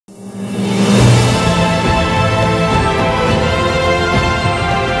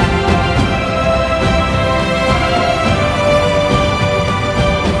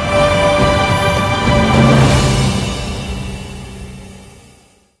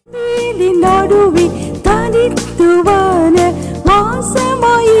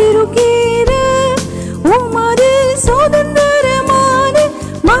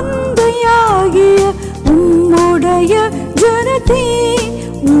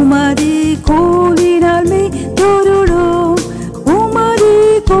உமது கோலினால் மே தொருளோம் உமது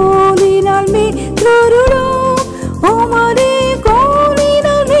கோலினால் மே தொருளோம் உமது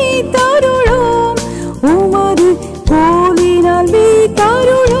கோலினால் மே தருளோம் உமது கோலினால் மே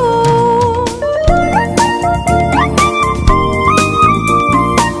தருளோம்.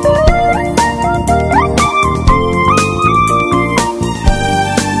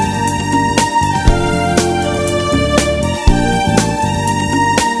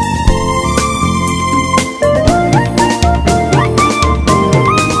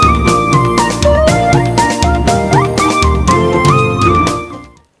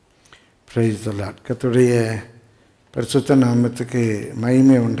 Praise the Lord. கர்த்தருடைய பரிசுத்த நாமத்துக்கு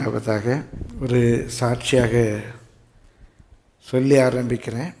மகிமை உண்டாவதாக. ஒரு சாட்சியாக சொல்லி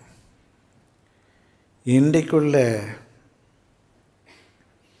ஆரம்பிக்கிறேன். இன்றைக்குள்ள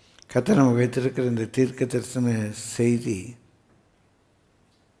கர்த்தர் நமக்கு வைத்திருக்கிற இந்த தீர்க்க தரிசன செய்தி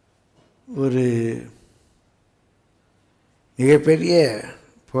ஒரு மிகப்பெரிய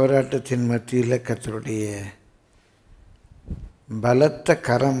போராட்டத்தின் மத்தியில் கர்த்தருடைய பலத்த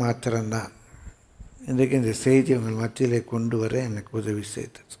கரம் மாத்திரம்தான் இன்றைக்கு இந்த செய்தி உங்கள் மத்தியிலே கொண்டு வர எனக்கு உதவி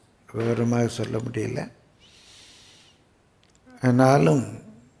செய்தது. விவரமாக சொல்ல முடியல. ஆனாலும்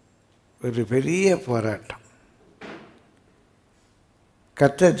ஒரு பெரிய போராட்டம்.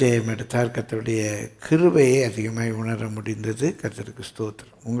 கர்த்தர் ஜெயம் எடுத்தார். கர்த்தருடைய கிருபையை அதிகமாக உணர முடிந்தது. கர்த்தருக்கு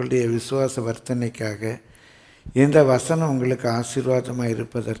ஸ்தோத்திரம். உங்களுடைய விசுவாச வர்த்தனைக்காக இந்த வசனம் உங்களுக்கு ஆசீர்வாதமாக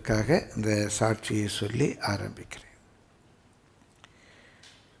இருப்பதற்காக இந்த சாட்சியை சொல்லி ஆரம்பிக்கிறேன்.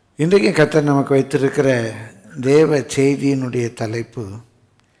 இன்றைக்கு கர்த்தர் நமக்கு வைத்திருக்கிற தேவ செய்தியினுடைய தலைப்பு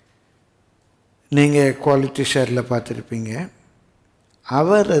நீங்கள் குவாலிட்டி ஷேரில் பார்த்துருப்பீங்க.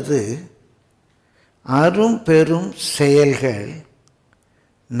 அவரது அரும் பெரும் செயல்கள்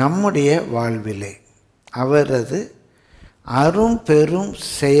நம்முடைய வாழ்விலே. அவரது அரும் பெரும்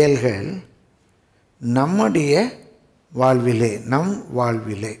செயல்கள் நம்முடைய வாழ்விலே, நம்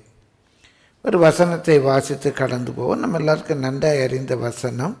வாழ்விலே. ஒரு வசனத்தை வாசித்து கடந்து போவோம். நம்ம எல்லாருக்கும் நன்றாக அறிந்த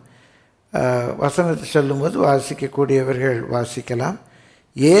வசனம். வசனத்தை சொல்லும்போது வாசிக்கக்கூடியவர்கள் வாசிக்கலாம்.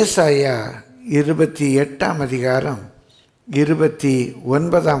 ஏசாயா 28 அதிகாரம்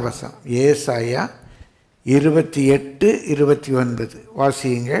 29 வசனம். ஏசாயா 28:29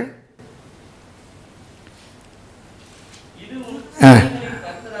 வாசியுங்கள்.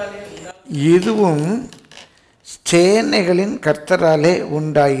 இதுவும் சேனைகளின் கர்த்தராலே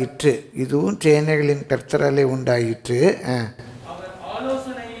உண்டாயிற்று. இதுவும் சேனைகளின் கர்த்தராலே உண்டாயிற்று.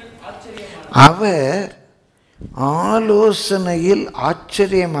 அவர் ஆலோசனையில்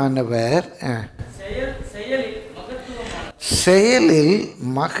ஆச்சரியமானவர், செயலில்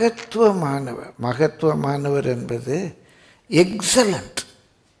மகத்துவமானவர். மகத்துவமானவர் என்பது excellent,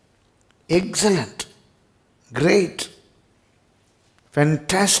 excellent, great,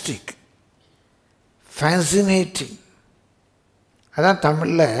 fantastic, fascinating. அதான்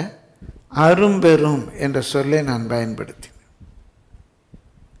தமிழில் அரும்பெரும் என்ற சொல்லை நான் பயன்படுத்தினேன்.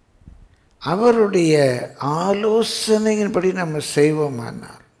 அவருடைய ஆலோசனையின்படி நம்ம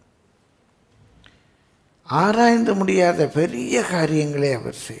செய்வோமானால் ஆராய்ந்து முடியாத பெரிய காரியங்களை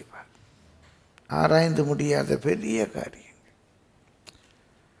அவர் செய்வார். ஆராய்ந்து முடியாத பெரிய காரியங்கள்.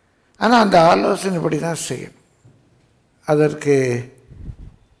 ஆனால் அந்த ஆலோசனைப்படி தான் செய்யணும். அதற்கு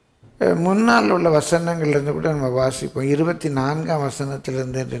முன்னால் உள்ள வசனங்கள்லேருந்து கூட நம்ம வாசிப்போம். 24ஆம்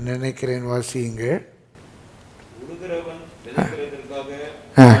வசனத்திலிருந்து என்று நினைக்கிறேன். வாசியுங்கள்.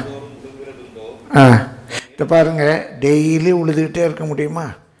 இப்போ பாருங்கள், டெய்லி உழுதுகிட்டே இருக்க முடியுமா?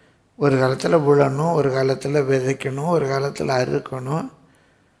 ஒரு காலத்தில் விழணும், ஒரு காலத்தில் விதைக்கணும், ஒரு காலத்தில் அறுக்கணும்.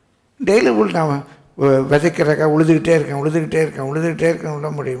 டெய்லி நான் விதைக்கிறக்கா உழுதுகிட்டே இருக்கேன் விட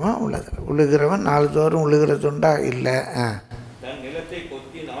முடியுமா? உள்ளதில்லை. உழுகிறவன் நாள்தோறும் உழுகிறதுண்டா? இல்லை.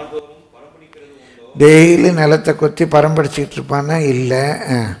 டெய்லி நிலத்தை கொத்தி பரம்படிச்சிக்கிட்டு இருப்பானா? இல்லை.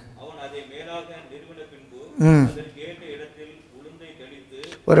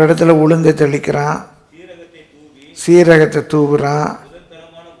 ஒரு இடத்துல உளுந்தை தெளிக்கிறான், சீரகத்தை தூவுறான்,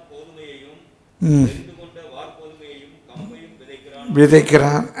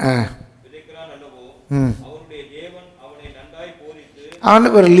 விதைக்கிறான்.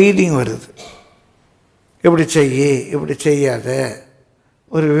 அவனுக்கு ஒரு லீடிங் வருது. இப்படி செய்ய, இப்படி செய்யாத.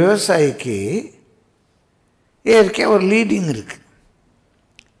 ஒரு விவசாயிக்கு இயற்கையாக ஒரு லீடிங் இருக்குது.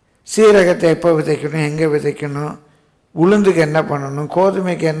 சீரகத்தை எப்போ விதைக்கணும், எங்கே விதைக்கணும், உளுந்துக்கு என்ன பண்ணணும்,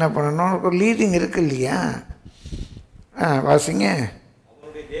 கோதுமைக்கு என்ன பண்ணணும், ஒரு லீடிங் இருக்கு இல்லையா? வாசிங்க.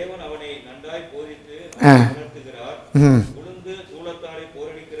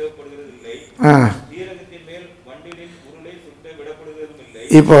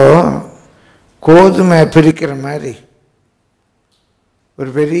 இப்போ கோதுமை பிரிக்கிற மாதிரி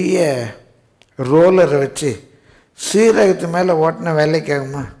ஒரு பெரிய ரோலரை வச்சு சீரகத்து மேலே ஓட்டின வேலைக்கு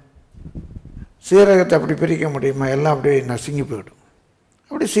ஆகுமா? சீரகத்தை அப்படி பிரிக்க முடியுமா? எல்லாம் அப்படியே நசுங்கி போயிடும்.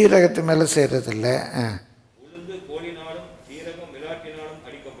 அப்படி சீரகத்து மேலே செய்கிறதில்ல.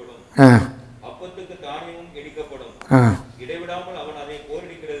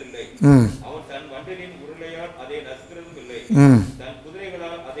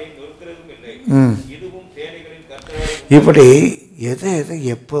 இப்படி எதை எதை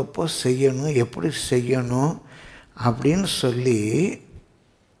எப்பப்போ செய்யணும், எப்படி செய்யணும் அப்படின்னு சொல்லி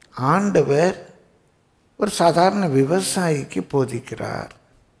ஆண்டவர் ஒரு சாதாரண விவசாயிக்கு போதிக்கிறார்.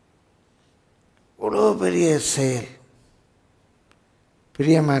 இவ்வளோ பெரிய செயல்.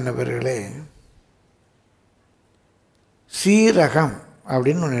 பிரியமானவர்களே, சீரகம்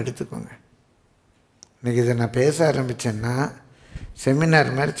அப்படின்னு ஒன்று எடுத்துக்கோங்க. இன்றைக்கி இதை நான் பேச ஆரம்பித்தேன்னா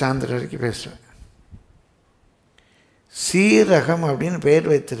செமினார் மாதிரி சாயந்தரம் வரைக்கும் பேசுவேன். சீரகம் அப்படின்னு பெயர்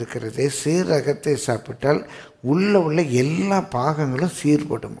வைத்திருக்கிறதே, சீரகத்தை சாப்பிட்டால் உள்ள எல்லா பாகங்களும்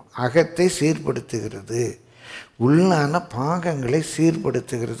சீர்படும். அகத்தை சீர்படுத்துகிறது, உள்ளான பாகங்களை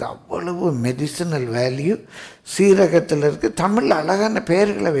சீர்படுத்துகிறது. அவ்வளவு மெடிசினல் வேல்யூ சீரகத்தில் இருக்குது. தமிழில் அழகான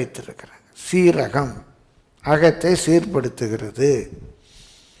பெயர்களை வைத்திருக்கிறாங்க. சீரகம் அகத்தை சீர்படுத்துகிறது.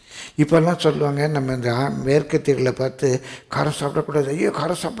 இப்போல்லாம் சொல்லுவாங்க, நம்ம இந்த மேற்கத்தியர்களை பார்த்து காரம் சாப்பிடக்கூடாது, ஐயோ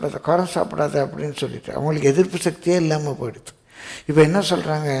காரம் சாப்பிடாத அப்படின்னு சொல்லிட்டு அவங்களுக்கு எதிர்ப்பு சக்தியே இல்லாமல் போயிடுது. இப்போ என்ன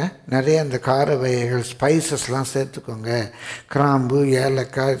சொல்கிறாங்க, நிறைய அந்த கார வகைகள் ஸ்பைசஸ்லாம் சேர்த்துக்கோங்க, கிராம்பு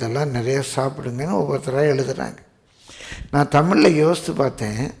ஏலக்காய் இதெல்லாம் நிறைய சாப்பிடுங்கன்னு ஒவ்வொருத்தராக எழுதுகிறாங்க. நான் தமிழில் யோசித்து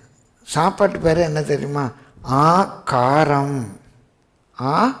பார்த்தேன். சாப்பாட்டு பேர் என்ன தெரியுமா? காரம்.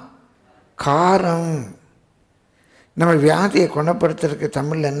 காரம். நம்ம வியாதியை குணப்படுத்துறதுக்கு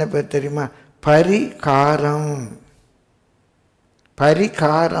தமிழில் என்ன பேர் தெரியுமா? பரிகாரம்.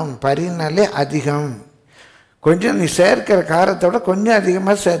 பரிகாரம். பரினாலே அதிகம். கொஞ்சம் நீ சேர்க்கிற காரத்தோட கொஞ்சம்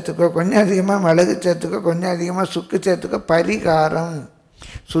அதிகமாக சேர்த்துக்கோ, கொஞ்சம் அதிகமாக மிளகு சேர்த்துக்கோ, கொஞ்சம் அதிகமாக சுக்கு சேர்த்துக்கோ. பரிகாரம்.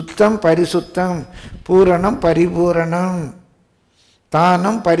 சுத்தம் பரிசுத்தம், பூரணம் பரிபூரணம்,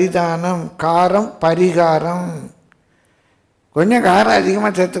 தானம் பரிதானம், காரம் பரிகாரம். கொஞ்சம் காரம்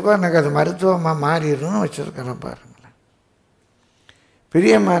அதிகமாக சேர்த்துக்கோ, எனக்கு அது மருத்துவமாக மாறிடும்னு வச்சுருக்கிறேன் பாருங்களேன்.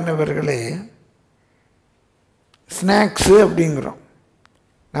 பிரியமானவர்களே, ஸ்நாக்ஸு அப்படிங்கிறோம்.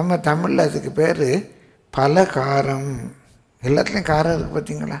 நம்ம தமிழில் அதுக்கு பேர் பலகாரம். எல்லாத்துலேயும் காரம் இருக்குது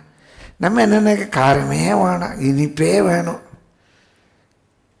பார்த்தீங்களா? நம்ம என்னென்ன காரமே வேணும், இனிப்பே வேணும்.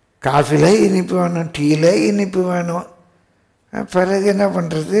 காஃபியில் இனிப்பு வேணும், டீயில் இனிப்பு வேணும். பிறகு என்ன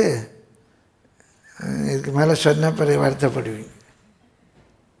பண்ணுறது? இதுக்கு மேலே சொன்ன பிறகு வருத்தப்படுவீங்க.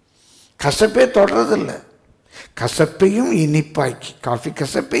 கசப்பே தொடரதில்லை. கசப்பையும் இனிப்பாக்கி, காஃபி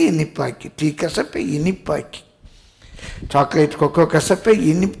கசப்பை இனிப்பாக்கி, டீ கசப்பை இனிப்பாக்கி, சாக்லேட் கொக்கோ கசப்பை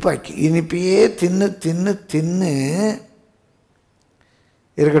இனிப்பாக்கி, இனிப்பையே தின்னு தின்னு தின்னு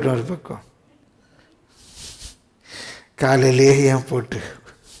இருக்கட்டும் ஒரு பக்கம். காலையிலேயே ஏன் போட்டு.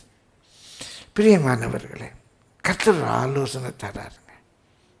 பிரியமானவர்களே, கர்த்தர் ஆலோசனை தராருங்க.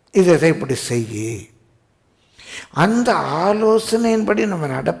 இதை இப்படி செய்ய. அந்த ஆலோசனையின்படி நம்ம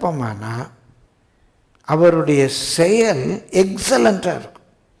நடப்போமானா அவருடைய செயல் எக்ஸலண்ட்டாக இருக்கும்,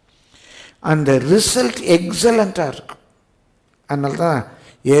 அந்த ரிசல்ட் எக்ஸலண்ட்டாக இருக்கும். அதனால தான்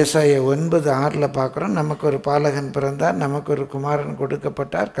ஏசாயா 9:6 பார்க்குறோம், நமக்கு ஒரு பாலகன் பிறந்தார், நமக்கு ஒரு குமாரன்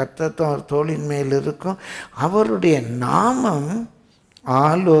கொடுக்கப்பட்டார், கர்த்தர் அவர் தோளின் மேல் இருக்கும், அவருடைய நாமம்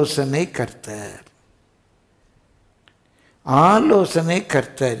ஆலோசனை கர்த்தர். ஆலோசனை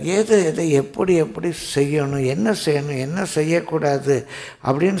கர்த்தர். எதை எப்படி எப்படி செய்யணும், என்ன செய்யணும், என்ன செய்யக்கூடாது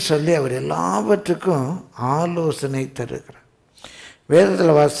அப்படின்னு சொல்லி அவர் எல்லாவற்றுக்கும் ஆலோசனை தருகிறார்.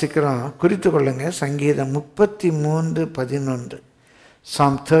 வேதத்தில் வாசிக்கிறோம், குறித்து கொள்ளுங்க. சங்கீதம் 33:11,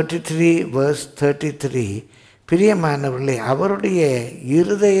 Psalm 33 verse 33. பிரியமானவர்களே, அவருடைய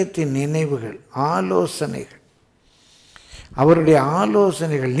இருதயத்தின் நினைவுகள், ஆலோசனைகள், அவருடைய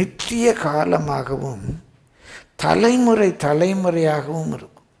ஆலோசனைகள் நித்திய காலமாகவும் தலைமுறை தலைமுறையாகவும்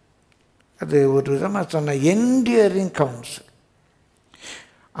இருக்கும். அது ஒரு விதமாக சொன்ன என்டியரிங் கவுன்சில்.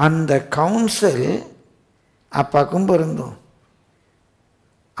 அந்த கவுன்சில் அப்பாக்கும் பொருந்தும்,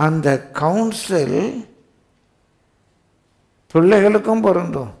 அந்த கவுன்சில் பிள்ளைகளுக்கும்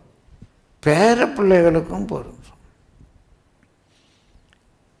பொருந்தும், பேர பிள்ளைகளுக்கும் பொருந்தும்.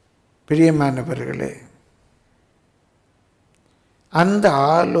 பிரியமானவர்களே, அந்த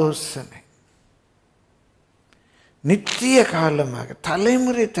ஆலோசனை நித்திய காலமாக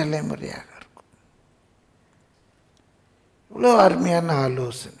தலைமுறை தலைமுறையாக இருக்கும். இவ்வளோ அருமையான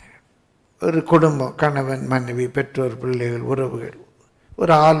ஆலோசனை. ஒரு குடும்பம், கணவன் மனைவி பெற்றோர் பிள்ளைகள் உறவுகள்,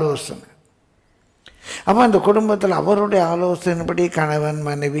 ஒரு ஆலோசனை. அப்போ அந்த குடும்பத்தில் அவருடைய ஆலோசனைப்படி கணவன்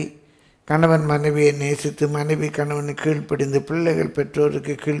மனைவி கணவன் மனைவியை நேசித்து, மனைவி கணவனுக்கு கீழ்ப்படிந்து, பிள்ளைகள்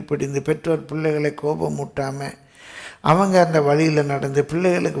பெற்றோருக்கு கீழ்ப்படிந்து, பெற்றோர் பிள்ளைகளை கோபமூட்டாமல் அவங்க அந்த வழியில் நடந்து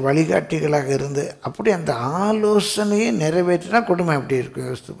பிள்ளைகளுக்கு வழிகாட்டிகளாக இருந்து அப்படி அந்த ஆலோசனையை நிறைவேற்றினா குடும்பம் எப்படி இருக்கும்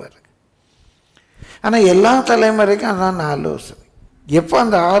யோசித்து பாருங்க. ஆனால் எல்லா தலைமுறைக்கும் அதான் ஆலோசனை. எப்போ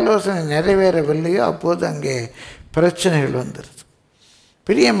அந்த ஆலோசனை நிறைவேறவில்லையோ அப்போது அங்கே பிரச்சனைகள் வந்துடுது.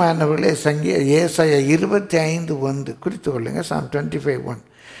 பிரியமானவர்களே, ஏசாயா 25:1 குறித்து கொள்ளுங்க. Psalm 25:1.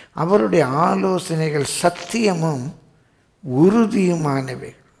 அவருடைய ஆலோசனைகள் சத்தியமும்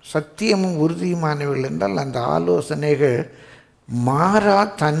உறுதியுமானவைகள். சத்தியமும் உறுதியுமானவைகள் என்றால் அந்த ஆலோசனைகள் மாறா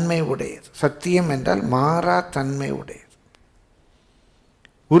தன்மை உடையது. சத்தியம் என்றால் மாறா தன்மை உடையது,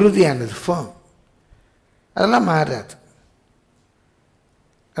 உறுதியானது, firm. அதெல்லாம் மாறாது,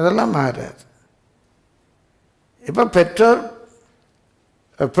 அதெல்லாம் மாறாது. இப்போ பெற்றோர்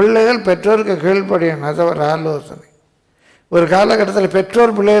பிள்ளைகள் பெற்றோருக்கு கீழ்ப்படியணும், அது ஒரு ஆலோசனை. ஒரு காலகட்டத்தில்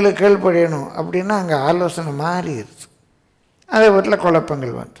பெற்றோர் பிள்ளைகளுக்கு கீழ்ப்படியணும் அப்படின்னா அங்கே ஆலோசனை மாறிடுது. அதே வீட்டில்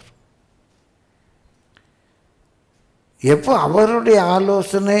குழப்பங்கள் வந்துடும். எப்போ அவருடைய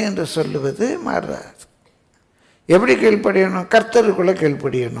ஆலோசனை என்று சொல்லுவது மாறாது. எப்படி கீழ்ப்படியணும்? கர்த்தருக்குள்ளே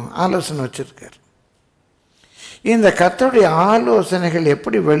கீழ்ப்படியணும். ஆலோசனை வச்சுருக்கார். இந்த கர்த்தருடைய ஆலோசனைகள்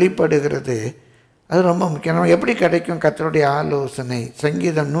எப்படி வெளிப்படுகிறது அது ரொம்ப முக்கியம். எப்படி கிடைக்கும் கர்த்தருடைய ஆலோசனை?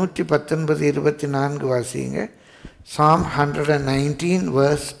 சங்கீதம் 119:24 வாசிங்க. Psalm 119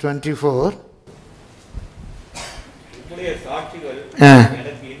 verse 24.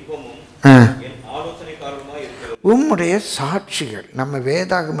 உம்முடைய சாட்சிகள், நம்ம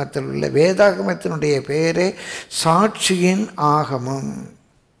வேதாகமத்தில் உள்ள வேதாகமத்தினுடைய பெயரே சாட்சியின் ஆகமம்.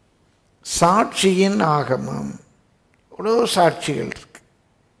 சாட்சியின் ஆகமம். எவ்வளோ சாட்சிகள் இருக்கு,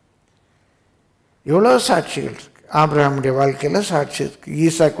 எவ்வளோ சாட்சிகள் இருக்கு. ஆபிரகாமுடைய வாழ்க்கையில் சாட்சி இருக்கு,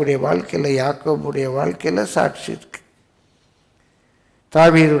 ஈசாக்குடைய வாழ்க்கையில், யாக்கோபுடைய வாழ்க்கையில் சாட்சி இருக்கு,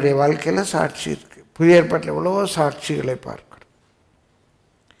 தாவீதுடைய வாழ்க்கையில் சாட்சி இருக்கு. புதிய ஏற்பாட்டில் எவ்வளோ சாட்சிகளை பார்க்கிறோம்.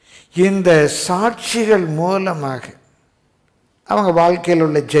 இந்த சாட்சிகள் மூலமாக அவங்க வாழ்க்கையில்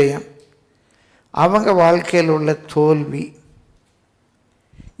உள்ள ஜெயம், அவங்க வாழ்க்கையில் உள்ள தோல்வி,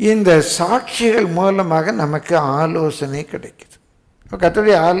 இந்த சாட்சிகள் மூலமாக நமக்கு ஆலோசனை கிடைக்குது.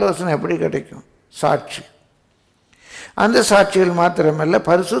 கர்த்தருடைய ஆலோசனை எப்படி கிடைக்கும்? சாட்சி. அந்த சாட்சிகள் மாத்திரமல்ல,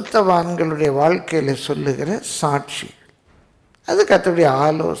 பரிசுத்தவான்களுடைய வாழ்க்கையில் சொல்லுகிற சாட்சிகள், அது கர்த்தருடைய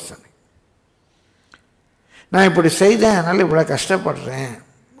ஆலோசனை. நான் இப்படி செய்தேன், அதனால் இவ்வளோ கஷ்டப்படுறேன்,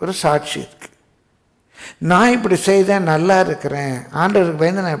 ஒரு சாட்சி இருக்கு. நான் இப்படி செய்தேன், நல்லா இருக்கிறேன், ஆண்டவருக்கு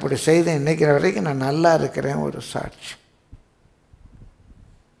பயந்து நான் இப்படி செய்தேன், இன்னைக்கு வரைக்கும் நான் நல்லா இருக்கிறேன், ஒரு சாட்சி.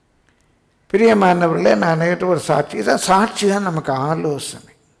 பிரியமானவர்களே, நான் கேட்ட ஒரு சாட்சி தான். சாட்சி தான் நமக்கு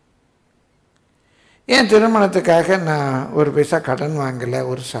ஆலோசனை. என் திருமணத்துக்காக நான் ஒரு பைசா கடன் வாங்கலை,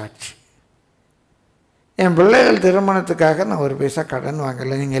 ஒரு சாட்சி. என் பிள்ளைகள் திருமணத்துக்காக நான் ஒரு பைசா கடன்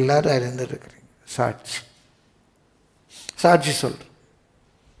வாங்கலை, நீங்கள் எல்லாரும் அறிந்திருக்கிறீங்க, சாட்சி. சாட்சி சொல்கிறேன்.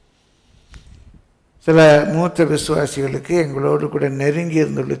 சில மூத்த விசுவாசிகளுக்கு, எங்களோடு கூட நெருங்கி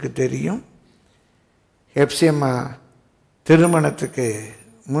இருந்தவர்களுக்கு தெரியும், எப்சிஎம்மா திருமணத்துக்கு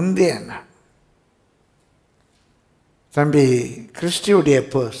முந்தைய நாள் தம்பி கிறிஸ்டியுடைய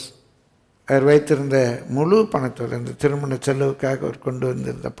பர்ஸ், அவர் வைத்திருந்த முழு பணத்தோடு, இந்த திருமண செலவுக்காக அவர் கொண்டு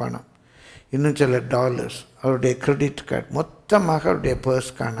வந்திருந்த பணம், இன்னும் சில டாலர்ஸ், அவருடைய கிரெடிட் கார்டு, மொத்தமாக அவருடைய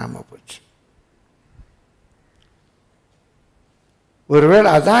பர்ஸ் காணாமல் போச்சு. ஒருவேளை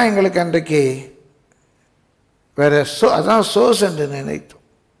அதான் எங்களுக்கு அன்றைக்கு வேற அதான் சோர்ஸ் என்று நினைத்தோம்.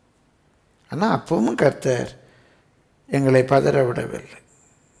 ஆனால் அப்பவும் கர்த்தர் எங்களை பதற விடவில்லை.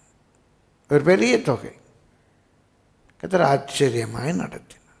 ஒரு பெரிய தொகை கர்த்தர் ஆச்சரியமாய்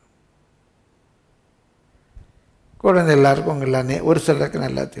நடத்தினார். குழந்தை எல்லாருக்கும் உங்களானே, ஒரு சிலருக்கு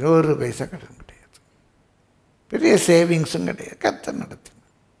நல்லா தெரியும், ஒரு பைசா கடன் கிடையாது, பெரிய சேவிங்ஸும் கிடையாது, கர்த்தர்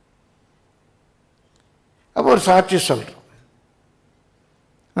நடத்தினார். அப்போ ஒரு சாட்சி சொல்கிறோம்.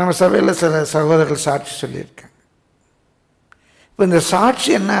 நம்ம சபையில் சில சகோதரர்கள் சாட்சி சொல்லியிருக்காங்க. இப்போ இந்த சாட்சி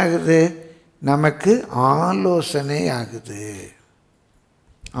என்ன ஆகுது? நமக்கு ஆலோசனை ஆகுது,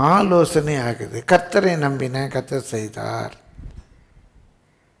 ஆலோசனை ஆகுது. கர்த்தரை நம்பின, கர்த்தர் செய்தார்.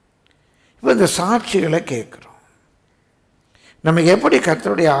 இப்போ இந்த சாட்சிகளை கேட்குறோம். நமக்கு எப்படி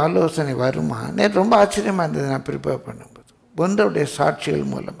கர்த்தருடைய ஆலோசனை வருமா? நேற்று ரொம்ப ஆச்சரியமாக இருந்தது நான் ப்ரிப்பேர் பண்ணும்போது. ஒன்றுடைய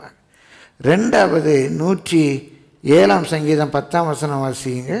சாட்சிகள் மூலமாக. ரெண்டாவது 107 சங்கீதம் 10 வசனம்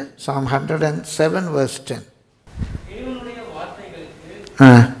வாசிங்க. Psalm 107 verse 10.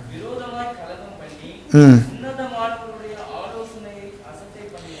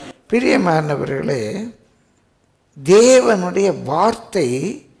 பிரியமானவர்களே, தேவனுடைய வார்த்தை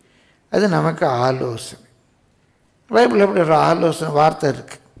அது நமக்கு ஆலோசனை. பைபிள் எப்படி ஒரு ஆலோசனை வார்த்தை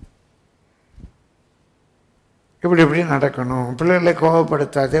இருக்கு. இப்படி இப்படி நடக்கணும், பிள்ளைகளை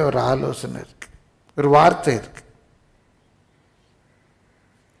கோபப்படுத்தாதே ஒரு ஆலோசனை இருக்குது, ஒரு வார்த்தை இருக்குது.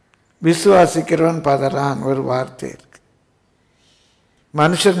 விசுவாசிக்கிறவன் பதறான் ஒரு வார்த்தை இருக்குது.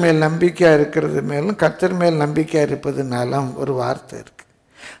 மனுஷர் மேல் நம்பிக்கையாக இருக்கிறது மேலும் கர்த்தர் மேல் நம்பிக்கையாக இருப்பது நலம் ஒரு வார்த்தை இருக்குது.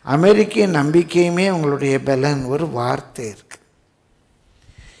 அமெரிக்க நம்பிக்கையுமே உங்களுடைய பலன் ஒரு வார்த்தை இருக்குது.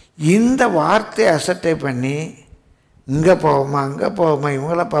 இந்த வார்த்தையை அசட்டை பண்ணி இங்கே போவோமா அங்கே போவோமா,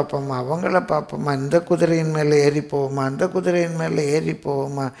 இவங்கள பார்ப்போமா அவங்கள பார்ப்போமா, இந்த குதிரையின் மேலே ஏறி போவோமா அந்த குதிரையின் மேலே ஏறி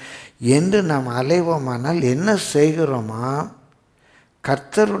போவோமா என்று நாம் அலைவோமானால் என்ன செய்கிறோமா,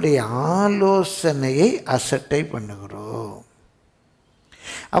 கர்த்தருடைய ஆலோசனையை அசட்டை பண்ணுகிறோம்.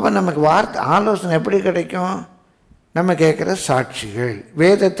 அப்போ நமக்கு ஆலோசனை எப்படி கிடைக்கும்? நம்ம கேட்குற சாட்சிகள்,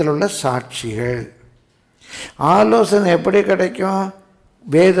 வேதத்தில் உள்ள சாட்சிகள். ஆலோசனை எப்படி கிடைக்கும்?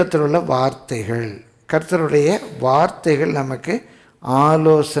 வேதத்தில் உள்ள வார்த்தைகள், கர்த்தருடைய வார்த்தைகள் நமக்கு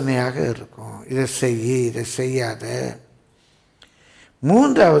ஆலோசனையாக இருக்கும். இதை செய்ய இதை செய்யாத.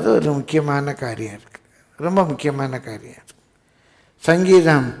 மூன்றாவது ஒரு முக்கியமான காரியம் இருக்குது, ரொம்ப முக்கியமான காரியம் இருக்குது.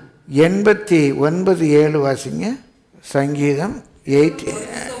 சங்கீதம் 89:7 வாசிங்க. சங்கீதம் 8.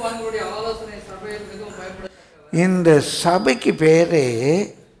 இந்த சபைக்கு பேரே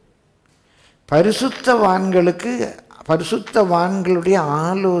பரிசுத்தவான்களுடைய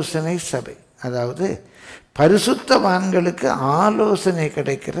ஆலோசனை சபை. அதாவது பரிசுத்தவான்களுக்கு ஆலோசனை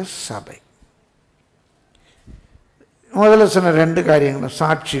கிடைக்கிற சபை. முதல்ல சொன்ன 2 காரியங்களும்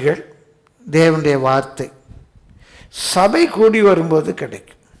சாட்சிகள், தேவனுடைய வார்த்தை. சபை கூடி வரும்போது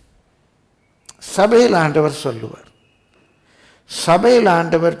கிடைக்கும். சபையில் ஆண்டவர் சொல்லுவார், சபையில்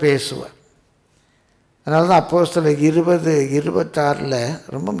ஆண்டவர் பேசுவார். அதனால தான் அப்போஸ்தலர் 20:26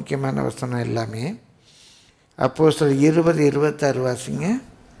 ரொம்ப முக்கியமான வசனம் எல்லாமே. அப்போஸ்தலர் 20:26 வாசிங்க.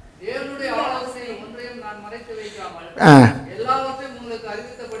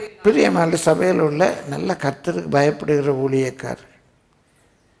 பிரியமான சபையில் உள்ள நல்ல கர்த்தருக்கு பயப்படுகிற ஊழியக்காரர்,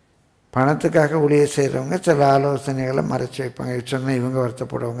 பணத்துக்காக ஊழியம் செய்கிறவங்க சில ஆலோசனைகளை மறைச்சி வைப்பாங்க. இது சொன்னால் இவங்க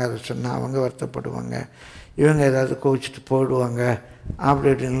வருத்தப்படுவாங்க, அதை சொன்னால் அவங்க வருத்தப்படுவாங்க, இவங்க ஏதாவது கோச்சிட்டு போடுவாங்க, அப்படி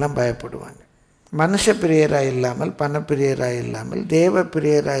இப்படின்லாம் பயப்படுவாங்க. மனுஷ பிரியராக இல்லாமல், பணப்பிரியராக இல்லாமல், தேவ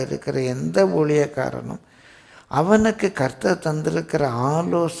பிரியராக இருக்கிற எந்த ஊழியக்காரனும் அவனுக்கு கர்த்தர் தந்திருக்கிற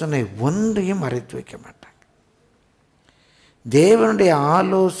ஆலோசனை ஒன்றையும் மறைத்து வைக்க மாட்டாங்க. தேவனுடைய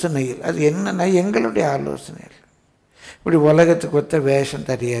ஆலோசனையில் அது என்னன்னா, எங்களுடைய ஆலோசனையில் இப்படி உலகத்துக்கு ஒத்த வேஷம்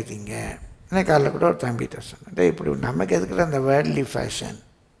தெரியாதீங்க. எனக்கு காலைல கூட ஒரு தம்பிகிட்ட சொன்னேன், இப்படி நமக்கு எதுக்குற அந்த வேர்ல்ட்லி ஃபேஷன்,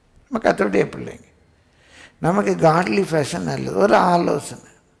 நம்ம கர்த்தருடைய பிள்ளைங்க, நமக்கு காட்லி ஃபேஷன் நல்லது. ஒரு ஆலோசனை.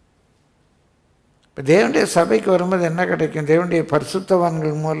 இப்போ தேவனுடைய சபைக்கு வரும்போது என்ன கிடைக்கும்? தேவனுடைய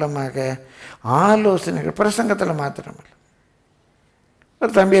பரிசுத்தவான்கள் மூலமாக ஆலோசனைகள். பிரசங்கத்தில் மாத்திரமில்லை.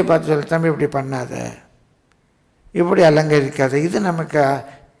 ஒரு தம்பியை பார்த்து சொல்லி, தம்பி இப்படி பண்ணாத, இப்படி அலங்கரிக்காது, இது நமக்கு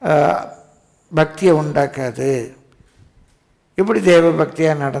பக்தியை உண்டாக்காது, இப்படி தேவ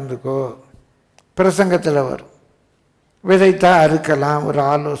பக்தியாக நடந்துக்கோ. பிரசங்கத்தில் வரும். விதைத்தா அறுக்கலாம், ஒரு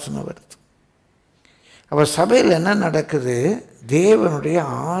ஆலோசனை வருது. அப்போ சபையில் என்ன நடக்குது? தேவனுடைய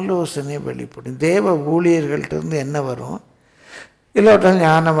ஆலோசனை வெளிப்படும். தேவ ஊழியர்கள்ட்டிருந்து என்ன வரும்? இல்லாவிட்டால்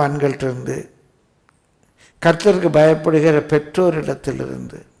ஞானவான்கள்ட்டிருந்து, கர்த்தருக்கு பயப்படுகிற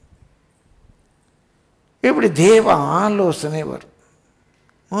பெற்றோரிடத்திலிருந்து, இப்படி தேவ ஆலோசனை வரும்.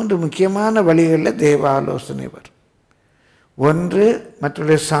 3 முக்கியமான வழிகளில் தேவ ஆலோசனை வரும். ஒன்று,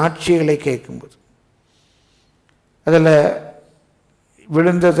 மற்றொரு சாட்சிகளை கேட்கும்போது, அதில்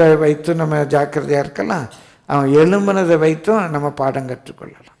விழுந்ததை வைத்து நம்ம ஜாக்கிரதையாக இருக்கலாம், அவன் எழும்பினதை வைத்தும் நம்ம பாடம்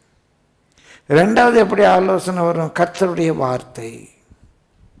கற்றுக்கொள்ளலாம். 2வது எப்படி ஆலோசனை வரும்? கர்த்தருடைய வார்த்தை.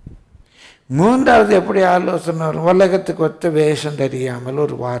 3வது எப்படி ஆலோசனை வரும்? உலகத்துக்கு ஒத்த வேஷம் தெரியாமல்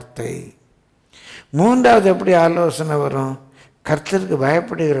ஒரு வார்த்தை. 3வது எப்படி ஆலோசனை வரும்? கர்த்தருக்கு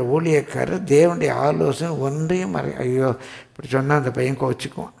பயப்படுகிற ஊழியக்காரர் தேவனுடைய ஆலோசனை ஒன்றையும் ஐயோ இப்படி சொன்னால் அந்த பையன்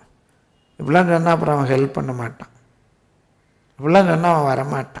கோச்சிக்குவான், இப்படிலாம் சொன்னால் அப்புறம் அவன் ஹெல்ப் பண்ண மாட்டான், இப்படிலாம் சொன்னால் அவன்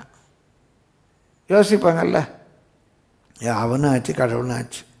வரமாட்டான். யோசிப்பாங்கல்ல, அவனும் ஆச்சு கடவுளும்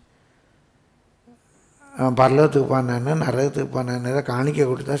ஆச்சு, அவன் பரலோகத்துக்கு போனான்னு நரகத்துக்கு போனான்னு ஏதோ காணிக்க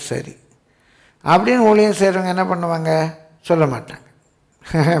கொடுத்தா சரி அப்படின்னு ஊழியம் செய்கிறவங்க என்ன பண்ணுவாங்க? சொல்ல மாட்டாங்க.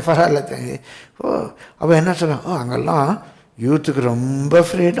 பரவாயில்ல தம்பி. அவன் என்ன சொல்லுவான்? அங்கெல்லாம் யூத்துக்கு ரொம்ப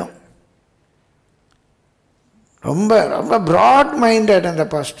ஃப்ரீடம், ரொம்ப ரொம்ப ப்ராட் மைண்டட் அந்த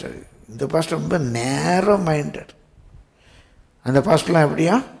பாஸ்டர். இந்த பாஸ்டர் ரொம்ப நேரோ மைண்டட். அந்த பாஸ்டர்லாம்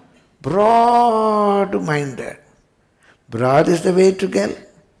எப்படியா? Broad minded. Broad is the way to கெல்.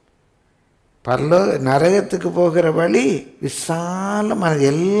 நரகத்துக்கு போகிற வழி விசாலமான,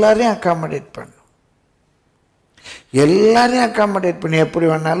 எல்லாரையும் அக்காமடேட் பண்ணும். எல்லாரையும் அக்காமடேட் பண்ணி எப்படி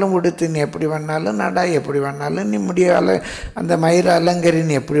வேணாலும் உடுத்து, நீ எப்படி வேணாலும் நடா, எப்படி வேணாலும் நீ முடியால அந்த மயிரை அலங்கரி,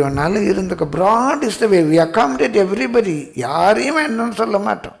 நீ எப்படி வேணாலும் இருந்துக்க. Broad is the way. We accommodate everybody. யாரையும் வேணும்னு சொல்ல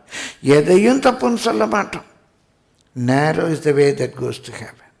மாட்டோம், எதையும் தப்புன்னு சொல்ல மாட்டோம். நேரோ is the way that goes to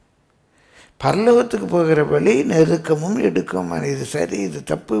heaven. பரலோகத்துக்கு போகிற வழி நெருக்கமும் எடுக்கமும். இது சரி, இது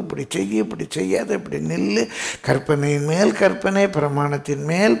தப்பு, இப்படி செய்ய, இப்படி செய்யாத, இப்படி நில்லு. கற்பனையின் மேல் கற்பனை, பிரமாணத்தின்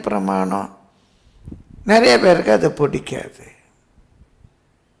மேல் பிரமாணம். நிறைய பேருக்கு அதை பிடிக்காது.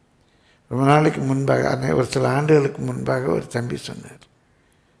 ரொம்ப நாளைக்கு முன்பாக, ஒரு சில ஆண்டுகளுக்கு முன்பாக ஒரு தம்பி சொன்னார்.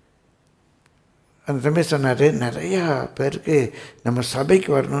 அந்த தம்பி சொன்னார், நிறையா பேருக்கு நம்ம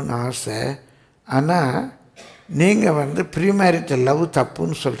சபைக்கு வரணும்னு ஆசை, ஆனால் நீங்கள் ப்ரீமேரிட்டல் லவ்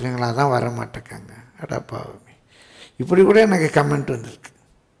தப்புன்னு சொல்கிறீங்களா, தான் வர மாட்டேக்காங்க. அடப்பாவே, இப்படி கூட எனக்கு கமெண்ட் வந்திருக்கு.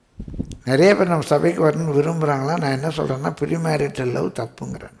 நிறைய பேர் நம்ம சபைக்கு வரணும்னு விரும்புகிறாங்களா, நான் என்ன சொல்கிறேன்னா ப்ரீமேரிட்டல் லவ்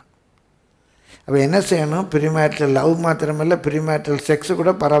தப்புங்கிறேன். அப்போ என்ன செய்யணும்? ப்ரீமேரிட்டல் லவ் மாத்திரமில்லை, ப்ரீமேரிட்டல் செக்ஸு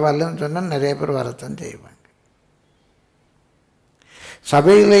கூட பரவாயில்லன்னு சொன்னால் நிறைய பேர் வரத்தான் செய்வாங்க.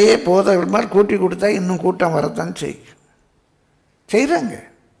 சபையிலேயே போதவர்கள் மாதிரி கூட்டி கொடுத்தா இன்னும் கூட்டம் வரத்தான் செய்கிறாங்க.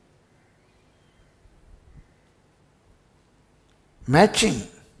 மேட்சிங்,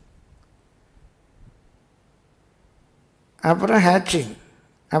 அப்புறம் ஹேட்சிங்,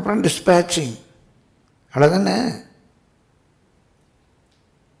 அப்புறம் டிஸ்பேச்சிங், அவ்வளோதானே.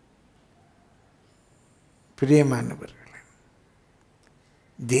 பிரியமானவர்களே,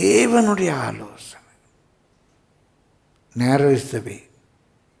 தேவனுடைய ஆலோசனை நேரோ இஸ் த வே.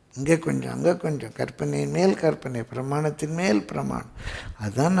 இங்கே கொஞ்சம் அங்கே கொஞ்சம், கற்பனையின் மேல் கற்பனை, பிரமாணத்தின் மேல் பிரமாணம்,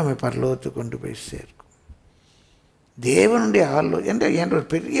 அதுதான் நம்ம பரலோகத்துக்கு கொண்டு போய் சேர்க்கும். தேவனுடைய என்ற ஒரு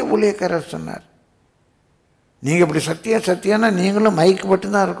பெரிய ஊழியக்காரர் சொன்னார், நீங்கள் இப்படி சத்தியானா நீங்களும் மைக்கு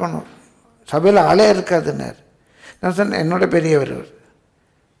மட்டும்தான் இருக்கணும், சபையில் ஆளே இருக்காதுன்னார். நான் சொன்னேன், என்னோட பெரியவர் அவர்.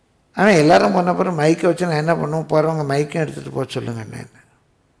 ஆனால் எல்லோரும் போன பிறகு மைக்கை வச்சு நான் என்ன பண்ணுவோம், போகிறவங்க மைக்கையும் எடுத்துகிட்டு போக சொல்லுங்கண்ணே.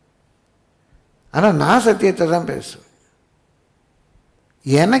 ஆனால் நான் சத்தியத்தை தான் பேசுவேன்.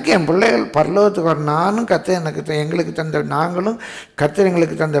 எனக்கு என் பிள்ளைகள் பரலோகத்துக்கு வர, நானும் கர்த்தர் எங்களுக்கு தந்த, நாங்களும் கர்த்தர்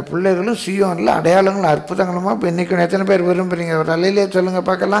எங்களுக்கு தந்த பிள்ளைகளும் சீயோனில் அடையாளங்களும் அற்புதங்களுமா இப்போ இன்றைக்கி எத்தனை பேர் விரும்புகிறீங்க? ஒரு அல்லேலூயா சொல்லுங்கள்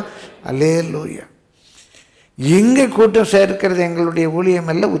பார்க்கலாம். அல்லேலூயா. இங்கே கூட்டம் சேர்க்கிறது எங்களுடைய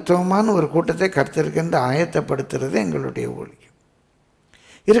ஊழியம் அல்ல, உத்தமமான ஒரு கூட்டத்தை கர்த்தருக்கு ஆயத்தப்படுத்துறது எங்களுடைய ஊழியம்.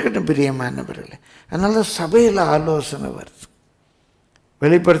 இருக்கட்டும் பிரியமானவர்களே. அதனால சபையில் ஆலோசனை வருது.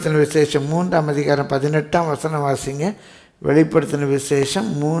 வெளிப்படுத்தின விசேஷம் 3ஆம் அதிகாரம் 18ஆம் வசனம் வாசிங்க. வெளிப்படுத்தின விசேஷம்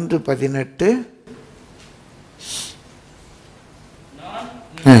 3:18.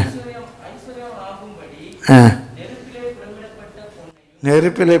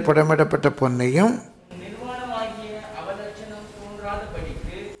 நெருப்பிலே புடமிடப்பட்ட பொன்னையும்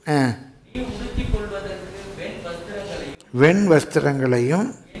வெண் வஸ்திரங்களையும்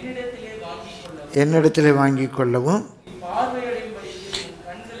என்னிடத்திலே வாங்கிக் கொள்ளவும்.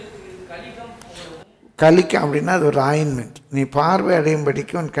 கலிக்கம் அப்படின்னா அது ஒரு ஆயின்மெண்ட். நீ பார்வை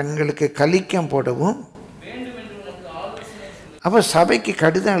அடையும்படிக்கு உன் கண்களுக்கு கலிக்கம் போடவும். அப்போ சபைக்கு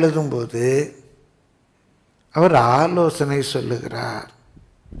கடிதம் எழுதும்போது அவர் ஆலோசனை சொல்லுகிறார்.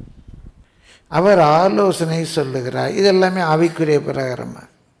 இதெல்லாமே ஆவிக்குரிய பிரகாரமாக.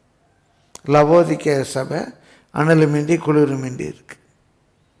 லவோதிக்கேய சபை அனலுமின்றி குளிருமின்றி இருக்கு.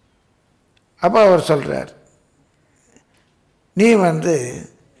 அப்போ அவர் சொல்கிறார், நீ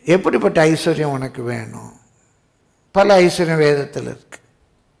எப்படிப்பட்ட ஐஸ்வர்யம் உனக்கு வேணும்? பல ஐஸ்வர்யம் வேதத்தில் இருக்கு.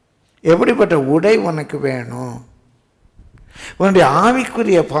 எப்படிப்பட்ட உடை உனக்கு வேணும்? உன்னுடைய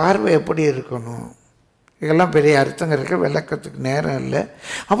ஆவிக்குரிய பார்வை எப்படி இருக்கணும்? இதெல்லாம் பெரிய அர்த்தங்க இருக்க, விளக்கத்துக்கு நேரம் இல்லை.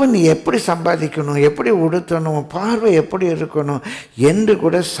 அப்போ நீ எப்படி சம்பாதிக்கணும், எப்படி உடுத்தணும், பார்வை எப்படி இருக்கணும் என்று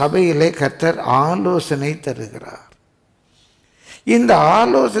கூட சபையிலே கர்த்தர் ஆலோசனை தருகிறார். இந்த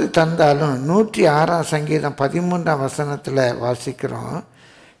ஆலோசனை தந்தாலும் 106ஆம் சங்கீதம் 13ஆம் வசனத்தில் வாசிக்கிறோம்.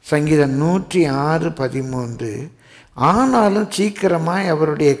 சங்கீதம் 106:13. ஆனாலும் சீக்கிரமாய்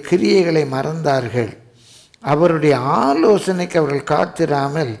அவருடைய கிரியைகளை மறந்தார்கள், அவருடைய ஆலோசனைக்கு அவர்கள்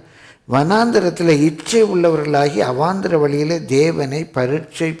காத்திராமல் வனாந்திரத்தில் இச்சை உள்ளவர்களாகி அவாந்திர வழியிலே தேவனை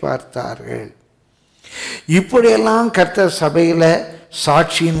பரீட்சை பார்த்தார்கள். இப்படியெல்லாம் கர்த்தர் சபையில்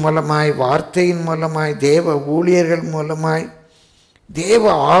சாட்சியின் மூலமாய், வார்த்தையின் மூலமாய், தேவ ஊழியர்கள் மூலமாய் தேவ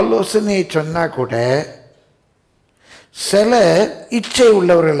ஆலோசனையை சொன்னால் கூட சில இச்சை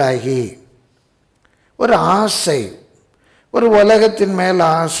உள்ளவர்களாகி ஒரு ஆசை, ஒரு உலகத்தின் மேல்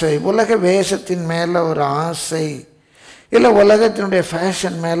ஆசை, உலக வேஷத்தின் மேலே ஒரு ஆசை, இல்லை உலகத்தினுடைய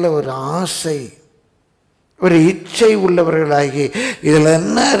ஃபேஷன் மேலே ஒரு ஆசை, ஒரு இச்சை உள்ளவர்களாகி இதில்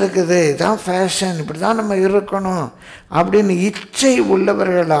என்ன இருக்குது, இதான் ஃபேஷன், இப்படி தான் நம்ம இருக்கணும் அப்படின்னு இச்சை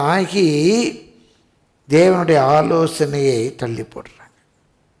உள்ளவர்களாகி தேவனுடைய ஆலோசனையை தள்ளி போடுறாங்க.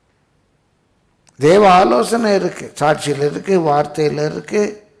 தேவ ஆலோசனை இருக்குது, சாட்சியில் இருக்குது, வார்த்தையில்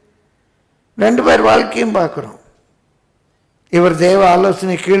இருக்குது. 2 பேர் வாழ்க்கையும் பார்க்குறோம். இவர் தேவ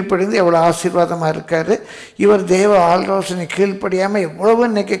ஆலோசனை கீழ்ப்படிந்து எவ்வளோ ஆசீர்வாதமாக இருக்கார், இவர் தேவ ஆலோசனை கீழ்ப்படியாமல் எவ்வளவு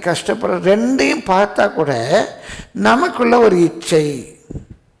இன்னைக்கு கஷ்டப்படுற. 2ஐயும் பார்த்தா கூட நமக்குள்ள ஒரு இச்சை,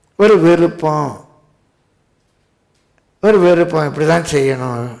 ஒரு விருப்பம் இப்படி தான்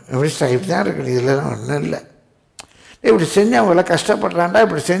செய்யணும், இப்படி தான் இருக்கணும், இதில் ஒன்றும் இல்லை. இப்படி செஞ்சு அவங்கள கஷ்டப்படுறான்டா,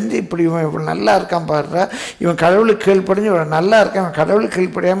 இப்படி செஞ்சு இப்படி இவன் இவ்வளோ நல்லா இருக்கான் பாடுறா, இவன் கடவுளுக்கு கீழ்ப்படிஞ்சு இவ்வளோ நல்லா இருக்கான், இவன் கடவுளுக்கு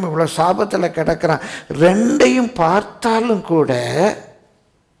கீழ்ப்படியாமல் இவ்வளோ சாபத்தில் கிடக்கிறான். 2ஐயும் பார்த்தாலும் கூட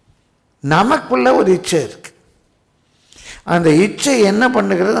நமக்குள்ள ஒரு இச்சை இருக்குது. அந்த இச்சை என்ன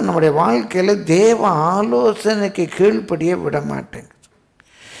பண்ணுகிறது, நம்முடைய வாழ்க்கையில் தேவ ஆலோசனைக்கு கீழ்ப்படிய விட மாட்டேங்குது.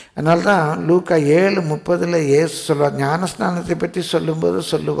 அதனால தான் லூக்கா 7:30 இயேசு சொல்வார், ஞானஸ்நானத்தை பற்றி சொல்லும்போது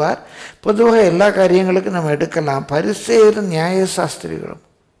சொல்லுவார், பொதுவாக எல்லா காரியங்களுக்கும் நம்ம எடுக்கலாம். பரிசேயரும் நியாயசாஸ்திரிகளும்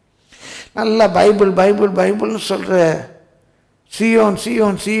நல்லா பைபிள் பைபிள் பைபிள்னு சொல்கிற சியோன்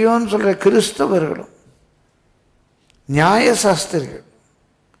சியோன் சியோன்னு சொல்கிற கிறிஸ்தவர்களும், நியாயசாஸ்திரிகள்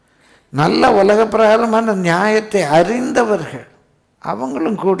நல்ல உலக பிரகாரமான நியாயத்தை அறிந்தவர்கள்,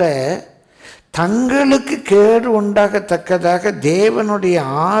 அவங்களும் கூட தங்களுக்கு கேடு உண்டாகத்தக்கதாக தேவனுடைய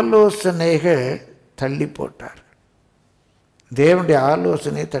ஆலோசனைகள் தள்ளி போட்டார்கள். தேவனுடைய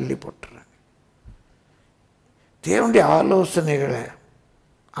ஆலோசனையை தள்ளி போட்டுறாங்க. தேவனுடைய ஆலோசனைகளை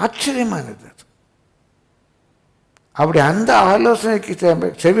ஆச்சரியமானது. அப்படி அந்த ஆலோசனைக்கு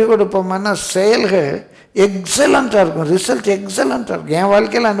செவி கொடுப்போம்னா செயல்கள் எக்ஸலண்ட்டாக இருக்கும், ரிசல்ட் எக்ஸலண்ட்டாக இருக்கும். என்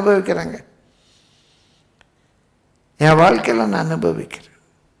வாழ்க்கையில் அனுபவிக்கிறாங்க, என் வாழ்க்கையில் நான் அனுபவிக்கிறேன்.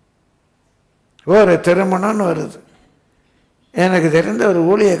 ஒரு திருமணம்னு வருது, எனக்கு தெரிந்த ஒரு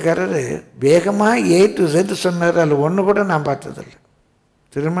ஊழியக்காரர் வேகமாக A to Z சொன்னார். அதில் ஒன்று கூட நான் பார்த்ததில்லை.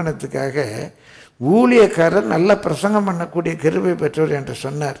 திருமணத்துக்காக ஊழியக்காரர் நல்ல பிரசங்கம் பண்ணக்கூடிய கிருபை பெற்றோர் என்று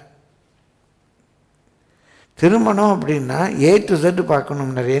சொன்னார். திருமணம் அப்படின்னா A to Z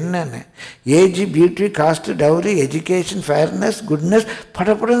பார்க்கணும்னார். என்னென்னு age, beauty, cost, dowry, education, fairness, goodness,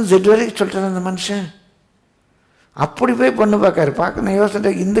 படப்படம் Z வரைக்கும் சொல்கிறார் அந்த மனுஷன். அப்படி போய் பொண்ணு பார்க்காரு. பார்க்கணும் யோசனை,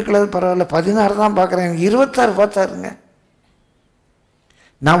 இந்துக்களாவது பரவாயில்ல, 16 தான் பார்க்குறேன், 26 பார்த்தாருங்க.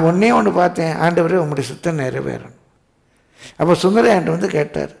 நான் ஒன்று பார்த்தேன், ஆண்டவரே உங்களுடைய சுத்தம் நிறைவேறணும். அப்போ சுந்தரையாண்டு வந்து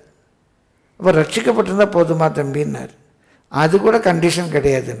கேட்டார், அப்போ ரட்சிக்கப்பட்டிருந்தா போதுமா தம்பின்னார். அது கூட கண்டிஷன்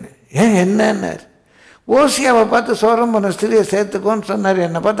கிடையாதுன்னு. ஏன் என்னன்னார், ஓசியாவை பார்த்து சோரம் பண்ண ஸ்திரியை சேர்த்துக்கோன்னு சொன்னார்.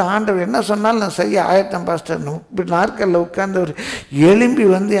 என்னை பார்த்து ஆண்டவர் என்ன சொன்னாலும் நான் செய்ய ஆயத்தம் பாஸ்டர். இப்படி நாற்கல்ல உட்கார்ந்து ஒரு எலும்பி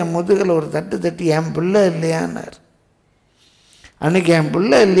வந்து என் முதுகில் ஒரு தட்டு தட்டி, என் பிள்ளை இல்லையான்னார். அன்றைக்கி என்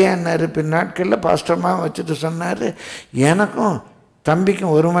பிள்ளை இல்லையான்னாரு. பின் நாட்களில் பாஸ்டர்மாக வச்சுட்டு சொன்னார், எனக்கும்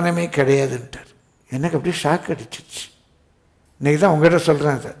தம்பிக்கும் ஒரு மனமே கிடையாதுன்ட்டார். எனக்கு அப்படியே ஷாக் அடிச்சிச்சு. இன்றைக்கி தான் உங்கள்கிட்ட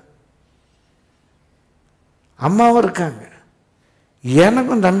சொல்கிறேன் சார், அம்மாவும் இருக்காங்க,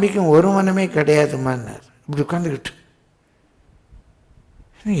 எனக்கும் தம்பிக்கும் ஒரு மனமே கிடையாதுமான்னார். இப்படி உட்காந்துக்கிட்டு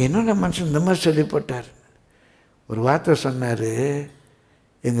என்னோட மனுஷன் இந்த மாதிரி சொல்லி போட்டார். ஒரு வார்த்தை சொன்னார்,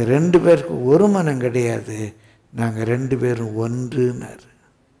 எங்கள் 2 பேருக்கும் ஒரு மனம் கிடையாது, நாங்கள் 2 பேரும் ஒன்றுன்னார்.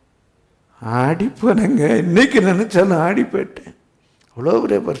 ஆடி போனேங்க. இன்றைக்கி நினச்சாலும் ஆடி போயிட்டேன். அவ்வளோ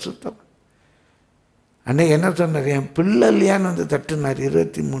பெரிய பரிசுத்தம். அன்றைக்கி என்ன சொன்னார், என் பிள்ளை இல்லையான்னு வந்து தட்டுனார்.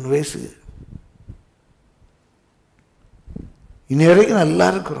 23 வயசு. இன்னை வரைக்கும் நல்லா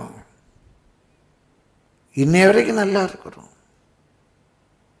இருக்கிறோம், இன்னை வரைக்கும் நல்லா இருக்கிறோம்.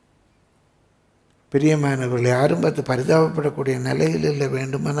 பிரியமானவர்கள், யாரும் பார்த்து பரிதாபப்படக்கூடிய நிலையில் இல்லை,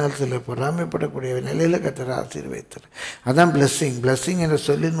 வேண்டுமானால் சிலர் பொறாமைப்படக்கூடிய நிலையில் கர்த்தர் ஆசீர்வதித்தார். அதான் பிளஸ்ஸிங். பிளஸ்ஸிங் என்ற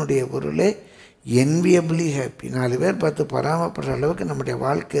சொல்லினுடைய பொருளே என்வியபிளி ஹாப்பி. 4 பேர் பார்த்து பொறாமப்படுற அளவுக்கு நம்முடைய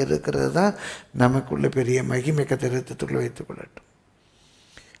வாழ்க்கை இருக்கிறது தான் நமக்குள்ள பெரிய மகிமை. கர்த்தர் எடுத்துக்குள்ளே வைத்துக் கொள்ளட்டும்.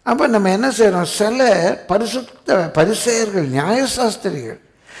 அப்போ நம்ம என்ன செய்கிறோம், சில பரிசேயர்கள், நியாயசாஸ்திரிகள்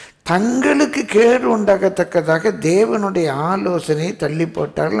தங்களுக்கு கேடு உண்டாகத்தக்கதாக தேவனுடைய ஆலோசனையை தள்ளி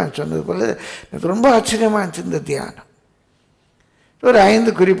போட்டார்கள். நான் சொன்னது போல் எனக்கு ரொம்ப ஆச்சரியமாக இருந்துச்சு இந்த தியானம். ஒரு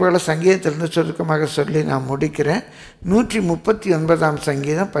 5 குறிப்புகளை சங்கீதத்திலிருந்து சுருக்கமாக சொல்லி நான் முடிக்கிறேன். 139ஆம்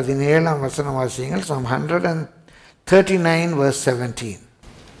சங்கீதம் 17ஆம் வசனம் வாசியுங்கள். Psalm 139 verse 17.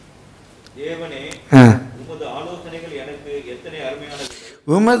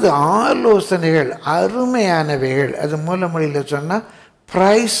 உமது ஆலோசனைகள் அருமையானவைகள். அது மூல மொழியில் சொன்னால்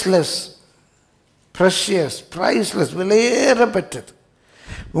ப்ரைஸ்லெஸ், ப்ரெஷியஸ், ப்ரைஸ்லெஸ், விலையேறப்பட்டது.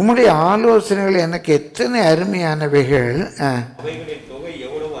 உம்முடைய ஆலோசனைகள் எனக்கு எத்தனை அருமையானவைகள்.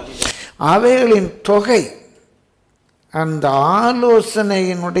 அவைகளின் தொகை, அந்த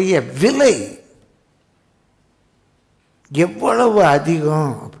ஆலோசனையினுடைய விலை எவ்வளவு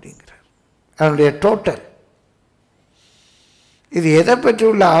அதிகம் அப்படிங்கிறார். அதனுடைய டோட்டல். இது எதை பற்றி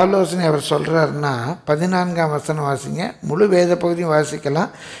உள்ள ஆலோசனை அவர் சொல்கிறாருன்னா 14ஆம் வசனம் வாசிங்க. முழு வேத பகுதியும்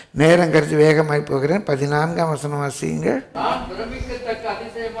வாசிக்கலாம், நேரம் கருத்து வேகமாய் போகிறேன். 14ஆம் வசனம் வாசிங்க.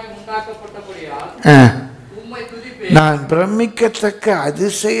 நான் பிரமிக்கத்தக்க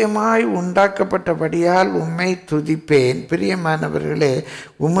அதிசயமாய் உண்டாக்கப்பட்டபடியால் உம்மை துதிப்பேன். பிரியமானவர்களே,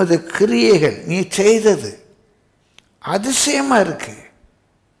 உமது கிரியைகள் நீ செய்தது அதிசயமாக இருக்கு.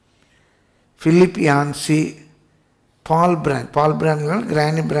 பிலிப்பியான்சி பால் பிராண்ட்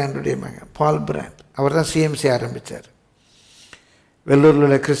கிரானி பிராண்டுடைய மகன் பால் பிராண்ட். அவர் தான் சிஎம்சி ஆரம்பித்தார், வெள்ளூரில்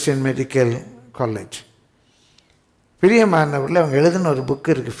உள்ள கிறிஸ்டியன் மெடிக்கல் காலேஜ். பிரியமானவர்கள் அவங்க எழுதின ஒரு புக்கு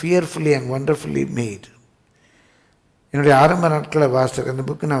இருக்குது, ஃபியர்ஃபுல்லி அண்ட் ஒண்டர்ஃபுல்லி மேட். என்னுடைய ஆரம்ப நாட்களை வாசிச்சிருக்கேன், அந்த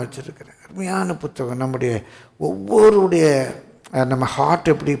புக்கு நான் வச்சுருக்கிறேன். அருமையான புத்தகம். நம்முடைய ஒவ்வொருடைய நம்ம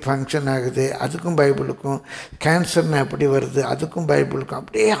ஹார்ட் எப்படி ஃபங்க்ஷன் ஆகுது அதுக்கும் பைபிளுக்கும், கேன்சர்னா எப்படி வருது அதுக்கும் பைபிளுக்கும்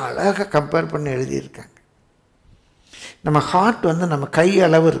அப்படியே அழகாக கம்பேர் பண்ணி எழுதியிருக்காங்க. நம்ம ஹார்ட் நம்ம கை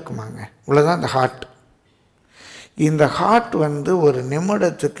அளவு இருக்குமாங்க, இவ்வளோதான் அந்த ஹார்ட். இந்த ஹார்ட் ஒரு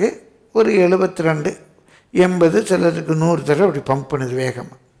நிமிடத்துக்கு ஒரு 72 80 சிலருக்கு 100 தடவை அப்படி பம்ப் பண்ணுது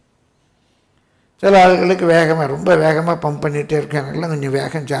வேகமாக. சில ஆளுகளுக்கு வேகமாக ரொம்ப வேகமாக பம்ப் பண்ணிகிட்டே இருக்கும், எனக்குலாம் கொஞ்சம்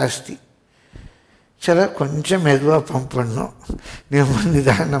வேகம் ஜாஸ்தி. சிலர் கொஞ்சம் மெதுவாக பம்ப் பண்ணணும்,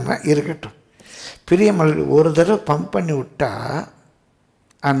 நிதானமாக இருக்கட்டும். பிரியமல்கள் ஒரு தடவை பம்ப் பண்ணி விட்டால்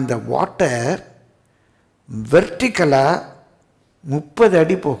அந்த வாட்டர் வெர்டிக்கலாக 30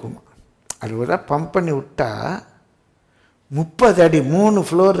 அடி போகுமா. அது ஒரு பம்ப் பண்ணி விட்டால் 30 அடி, 3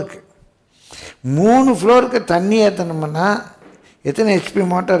 ஃப்ளோருக்கு 3 ஃப்ளோருக்கு தண்ணி ஏற்றணும்னா எத்தனை ஹெச்பி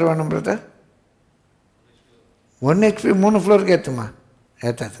மோட்டார் வேணும் பிரதர்? 1 ஹெச்பி 3 ஃப்ளோருக்கு ஏற்றுமா?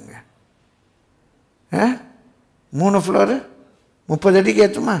 ஏற்றாதுங்க. 3 ஃப்ளோரு 30 அடிக்கு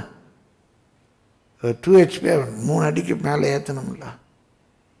ஏற்றுமா? 2 ஹெச்பி 3 அடிக்கு மேலே ஏற்றணும்ல.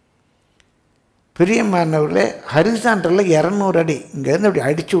 பிரியமானவர்களே, ஹரிசாண்டலில் 200 அடி இங்கேருந்து அப்படி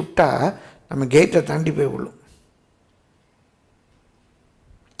அடித்து விட்டா நம்ம கேட்டை தாண்டி போய் விழும்.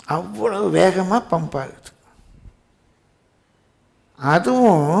 அவ்வளோ வேகமாக பம்ப் ஆகுது.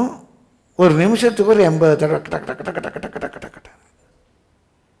 அதுவும் ஒரு நிமிஷத்துக்கு ஒரு 80 தடவை கட்ட கட்ட கட்ட கட்ட கட்ட கட்ட கட்ட.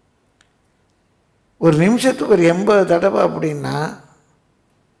 ஒரு நிமிஷத்துக்கு ஒரு 80 தடவை அப்படின்னா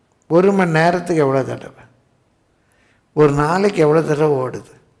 1 மணி நேரத்துக்கு எவ்வளோ தடவை? ஒரு நாளைக்கு எவ்வளோ தடவை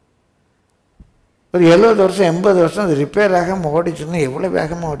ஓடுது? ஒரு 70 வருஷம் 80 வருஷம் அது ரிப்பேர் ஆகாமல் ஓடிச்சுன்னா எவ்வளோ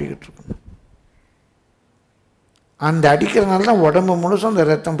வேகமாக ஓடிக்கிட்டு இருக்கணும். அந்த அடிக்கிறதுனால தான் உடம்பு முழுசும் அந்த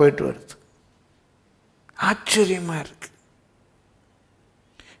ரத்தம் போயிட்டு வருது. ஆச்சரியமாக இருக்குது.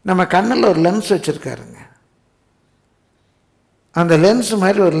 நம்ம கண்ணில் ஒரு லென்ஸ் வச்சுருக்காருங்க. அந்த லென்ஸ்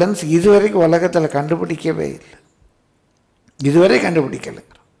மாதிரி ஒரு லென்ஸ் இதுவரைக்கும் உலகத்தில் கண்டுபிடிக்கவே இல்லை, இதுவரை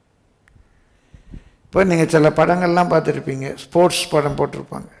கண்டுபிடிக்கலைங்க. இப்போ நீங்கள் சில படங்கள்லாம் பார்த்துருப்பீங்க, ஸ்போர்ட்ஸ் படம்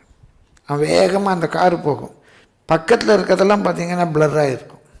போட்டிருப்பாங்க, வேகமாக அந்த காரு போகும், பக்கத்தில் இருக்கிறதெல்லாம் பார்த்தீங்கன்னா பிளர்ராக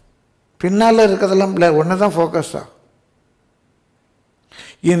இருக்கும், பின்னால் இருக்கிறதெல்லாம் பிளர், ஒன்று தான் ஃபோக்கஸ் ஆகும்.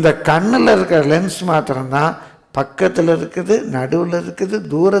 இந்த கண்ணில் இருக்கிற லென்ஸ் மாத்திரம்தான் பக்கத்தில் இருக்குது, நடுவில் இருக்குது,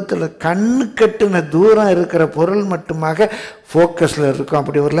 தூரத்தில் கண்ணு கட்டுன தூரம் இருக்கிற பொருள் மட்டுமாக ஃபோக்கஸில் இருக்கும்.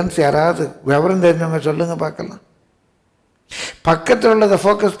 அப்படி ஒரு லென்ஸ் யாராவது விவரம் தெரிஞ்சவங்க சொல்லுங்கள் பார்க்கலாம். பக்கத்தில் உள்ளதை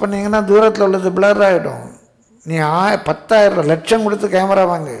ஃபோக்கஸ் பண்ணிங்கன்னா தூரத்தில் உள்ளது பிளர் ஆகிடும். நீ 10,000 லட்சம் கொடுத்து கேமரா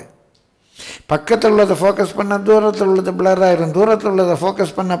வாங்கு, பக்கத்தில் உள்ளதை ஃபோக்கஸ் பண்ணால் தூரத்தில் உள்ளது பிளர் ஆகிடும், தூரத்தில் உள்ளதை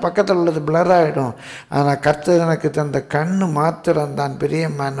ஃபோக்கஸ் பண்ணால் பக்கத்தில் உள்ளது பிளர் ஆகிடும். ஆனால் கர்த்தர் எனக்கு தந்த கண்ணு மாத்திரம்தான்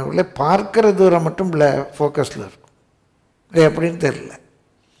பிரியமானவர்களே, பார்க்குற தூரம் மட்டும் ஃபோக்கஸில் இருக்கும். எப்படின்னு தெரியல.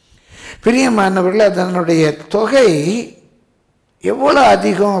 பிரியமானவர்களே, அதனுடைய தொகை எவ்வளோ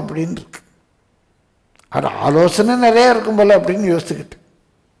அதிகம் அப்படின்னு இருக்கு. அது ஆலோசனை நிறையா இருக்கும் போல் அப்படின்னு யோசிச்சுக்கிட்டு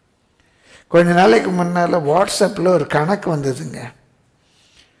கொஞ்ச நாளைக்கு முன்னால் வாட்ஸ்அப்பில் ஒரு கணக்கு வந்ததுங்க.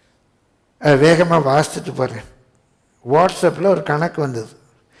 வேகமாக வாசித்துட்டு போகிறேன். வாட்ஸ்அப்பில் ஒரு கணக்கு வந்தது.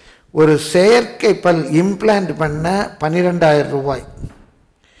 ஒரு செயற்கை பல் இம்ப்ளான்ட் பண்ண 12,000 ரூபாய்,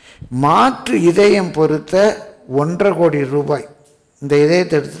 மாற்று இதயம் பொறுத்த 1.5 கோடி ரூபாய். இந்த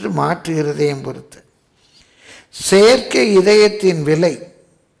இதயத்தை எடுத்துகிட்டு மாற்று இதயம் பொறுத்த செயற்கை இதயத்தின் விலை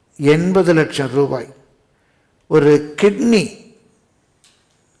 80 லட்சம் ரூபாய். ஒரு கிட்னி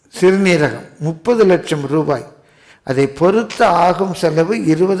சிறுநீரகம் 30 லட்சம் ரூபாய். அதை பொறுத்த ஆகும் செலவு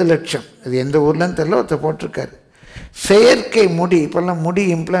 20 லட்சம். அது எந்த ஊர்லன்னு தெரியல, ஒருத்தர் போட்டிருக்காரு. செயற்கை முடி, இப்போல்லாம் முடி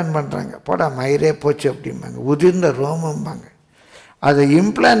இம்ப்ளான்ட் பண்ணுறாங்க, போடா மயிரே போச்சு அப்படிம்பாங்க, உதிர்ந்த ரோமம்பாங்க. அதை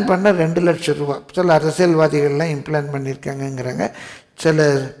இம்ப்ளான்ட் பண்ண 2 லட்சம் ரூபா. சில அரசியல்வாதிகள்லாம் இம்ப்ளான்ட் பண்ணியிருக்காங்கங்கிறாங்க, சில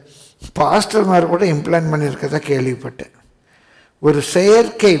பாஸ்டர்மார் கூட இம்ப்ளான்ட் பண்ணியிருக்கதா கேள்விப்பட்டேன். ஒரு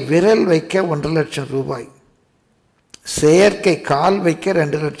செயற்கை விரல் வைக்க 1.5 லட்சம் ரூபாய், செயற்கை கால் வைக்க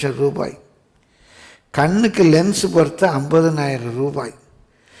 2 லட்சம் ரூபாய், கண்ணுக்கு லென்ஸ் பொறுத்த 50,000 ரூபாய்,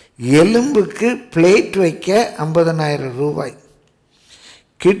 எலும்புக்கு பிளேட் வைக்க 50,000 ரூபாய்,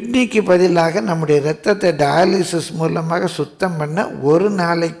 கிட்னிக்கு பதிலாக நம்முடைய இரத்தத்தை டயாலிசிஸ் மூலமாக சுத்தம் பண்ண ஒரு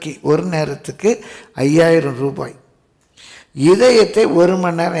நாளைக்கு ஒரு நேரத்துக்கு 5000 ரூபாய். இதயத்தை 1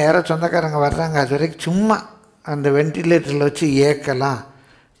 மணி நேரம் யாரோ சொந்தக்காரங்க வர்றாங்க அது வரைக்கும் சும்மா அந்த வெண்டிலேட்டரில் வச்சு இயக்கலாம்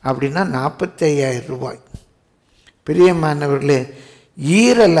அப்படின்னா 45,000 ரூபாய். பிரியமானவர்களே,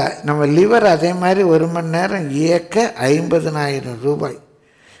 ஈரலை நம்ம லிவர் அதே மாதிரி 1 மணி நேரம் இயக்க 50,000 ரூபாய்.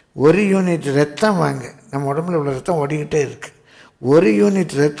 1 யூனிட் ரத்தம் வாங்க, நம்ம உடம்புல உள்ள ரத்தம் ஓடிக்கிட்டே இருக்குது, 1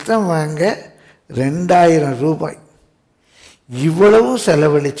 யூனிட் ரத்தம் வாங்க 2000 ரூபாய். இவ்வளவும்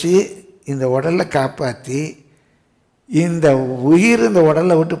செலவழித்து இந்த உடலை காப்பாற்றி இந்த உயிர் இந்த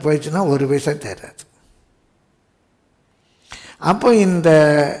உடலை விட்டு போயிடுச்சுன்னா 1 பைசா தராது. அப்போ இந்த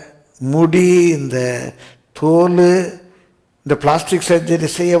முடி, இந்த தோல், இந்த பிளாஸ்டிக் சர்ஜரி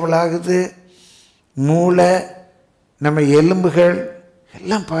செய்யவளாகுது, மூளை, நம்ம எலும்புகள்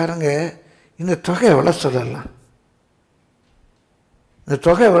எல்லாம் பாருங்கள். இந்த தொகை எவ்வளோ சொல்லலாம்? இந்த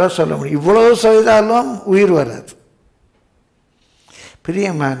தொகை எவ்வளோ சொல்ல முடியும்? இவ்வளோ செய்தாலும் உயிர் வராது.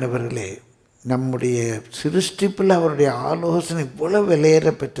 பிரியமானவர்களே, நம்முடைய சிருஷ்டிப்பில் அவருடைய ஆலோசனை இவ்வளோ விலையேற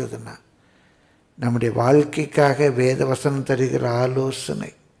பெற்றதுன்னா நம்முடைய வாழ்க்கைக்காக வேத வசனம் தருகிற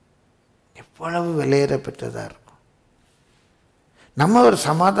ஆலோசனை எவ்வளவு விலையேற பெற்றதாக இருக்கும். நம்ம ஒரு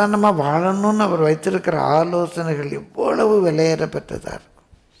சமாதானமாக வாழணும்னு அவர் வைத்திருக்கிற ஆலோசனைகள் எவ்வளவு விலையேற பெற்றதாக இருக்கும்.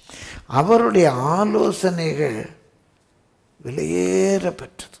 அவருடைய ஆலோசனைகள் விலையேற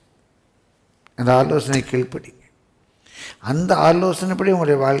பெற்றது. அந்த ஆலோசனை கீழ்ப்படிங்க. அந்த ஆலோசனைப்படி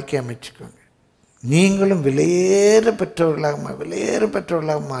உங்களுடைய வாழ்க்கையை அமைச்சுக்கோங்க. நீங்களும் விலையேற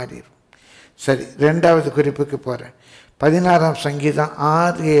பெற்றவர்களாக மாறிடும். சரி, 2வது குறிப்புக்கு போகிறேன். 16ஆம் சங்கீதம்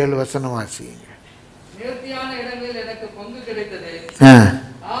 6-7 வசனம் வாசிங்க.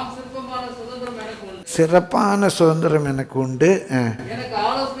 சிறப்பான சுதந்திரம் எனக்கு உண்டு.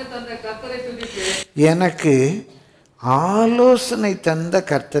 எனக்கு ஆலோசனை தந்த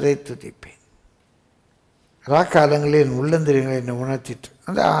கர்த்தரை துதிப்பேன். காலங்களில் என் உள்ளந்திரியங்களை என்னை உணர்த்திட்டு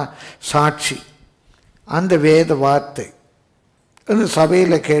அந்த சாட்சி, அந்த வேத வார்த்தை, அந்த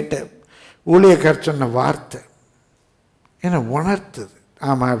சபையில் கேட்ட ஊழியக்காரர் சொன்ன வார்த்தை என்னை உணர்த்துது.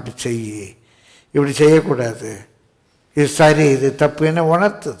 ஆமாம், இப்படி இப்படி செய்யக்கூடாது, இது சரி, இது தப்பு, என்னை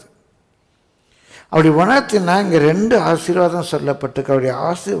உணர்த்துது. அப்படி உணர்த்தினா இங்கே 2 ஆசீர்வாதம் சொல்லப்பட்டிருக்கு. அவருடைய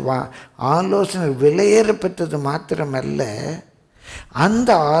ஆலோசனை விலையேற பெற்றது மாத்திரமல்ல, அந்த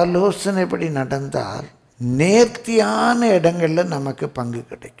ஆலோசனைப்படி நடந்தால் நேர்த்தியான இடங்களில் நமக்கு பங்கு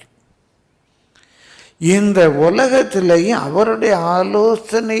கிடைக்கும். இந்த உலகத்திலேயும் அவருடைய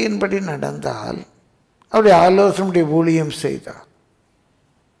ஆலோசனையின்படி நடந்தால், அவருடைய ஆலோசனையுடைய ஊழியம் செய்தால்,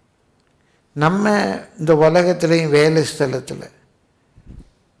 நம்ம இந்த உலகத்திலையும் வேலை ஸ்தலத்தில்,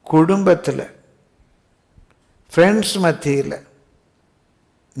 குடும்பத்தில், ஃப்ரெண்ட்ஸ் மத்தியில்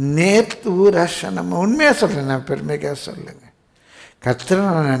ஊராஷ நம்ம உண்மையாக சொல்கிறேன், நான் பெருமைக்காக சொல்லுங்க, கர்த்தரை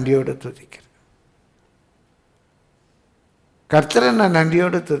நான் நன்றியோடு துதிக்கிறேன். கர்த்தரை நான்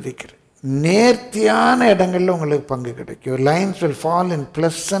நன்றியோடு துதிக்கிறேன். நேர்த்தியான இடங்களில் உங்களுக்கு பங்கு கிடைக்கும். Lines will fall in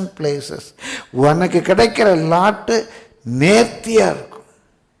pleasant places. உனக்கு கிடைக்கிற லாட்டு நேர்த்தியாக இருக்கும்,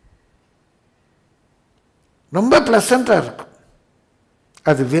 ரொம்ப ப்ளசண்ட்டாக இருக்கும்.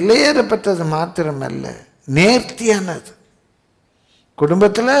 அது விலையேறப்பட்டது மாத்திரமல்ல, நேர்த்தியானது.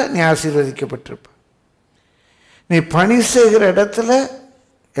 குடும்பத்தில் நீ ஆசீர்வதிக்கப்பட்டிருப்ப, நீ பணி செய்கிற இடத்துல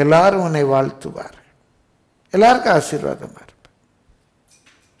எல்லாரும் உன்னை வாழ்த்துவார்கள், எல்லாருக்கும் ஆசீர்வாதமாக இருப்ப.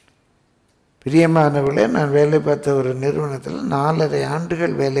 பிரியமானவர்களே, நான் வேலை பார்த்த ஒரு நிறுவனத்தில் 4.5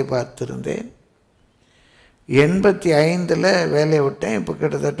 ஆண்டுகள் வேலை பார்த்துருந்தேன். 85 வேலையை விட்டேன். இப்போ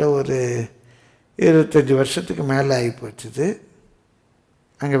கிட்டத்தட்ட ஒரு 25 வருஷத்துக்கு மேலே ஆகி போச்சுது.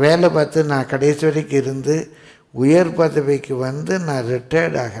 அங்கே வேலை பார்த்து நான் கடைசி வரைக்கும் இருந்து உயர் பதவிக்கு வந்து நான்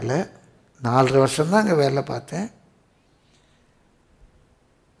ரிட்டையர்ட் ஆகலை. 4.5 வருஷம்தான் அங்கே வேலை பார்த்தேன்.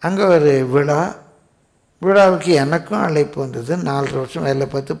 அங்கே ஒரு விழாவுக்கு எனக்கும் அழைப்பு வந்தது. 4.5 வருஷம் வேலை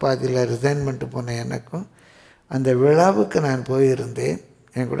பார்த்து பாதியில் ரிசைன்மெண்ட்டு போன எனக்கும் அந்த விழாவுக்கு நான் போயிருந்தேன்.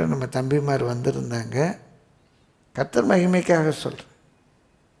 என் கூட நம்ம தம்பிமார் வந்திருந்தாங்க. கர்த்தர் மகிமைக்காக சொல்கிறேன்,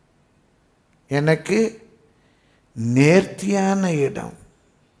 எனக்கு நேர்த்தியான இடம்.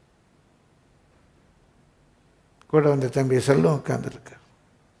 கூட வந்த தம்பி செல்வம் உட்காந்துருக்க.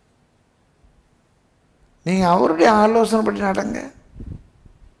 நீங்கள் அவருடைய ஆலோசனைப்படி நடங்க.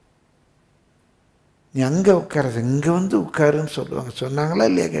 நீ அங்கே உட்காருது, இங்கே வந்து உட்காருன்னு சொல்லுவாங்க. சொன்னாங்களா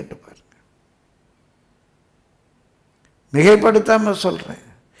இல்லையா கேட்டு பாருங்க. மிகைப்படுத்தாமல் சொல்கிறேன்,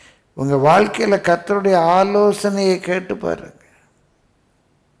 உங்கள் வாழ்க்கையில் கர்த்தருடைய ஆலோசனையை கேட்டு பாருங்க.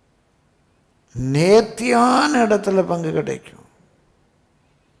 நேர்த்தியான இடத்துல பங்கு கிடைக்கும்.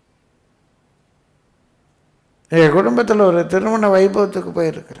 என் குடும்பத்தில் ஒரு திருமண வைபவத்துக்கு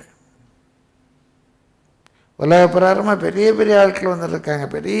போயிருக்கிறேன். உலக பிரகாரமாக பெரிய பெரிய ஆட்கள் வந்திருக்காங்க,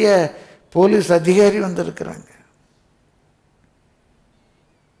 பெரிய போலீஸ் அதிகாரி வந்திருக்கிறாங்க,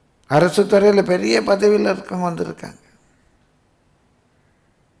 அரசு துறையில் பெரிய பதவியில் இருக்கவங்க வந்திருக்காங்க.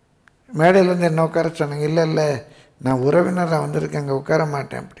 மேடையில் வந்து என்ன உட்கார சொன்னாங்க. இல்லை இல்லை, நான் உறவினராக வந்திருக்கேன், உட்கார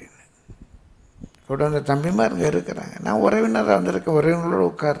மாட்டேன் அப்படின்னு. கூட வந்து தம்பிமாருங்க இருக்கிறாங்க, நான் உறவினராக வந்திருக்கேன், உறவினரோடு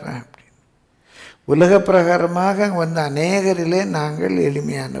உட்கார்றேன் அப்படின்னு. உலக பிரகாரமாக வந்து அநேகரிலே நாங்கள்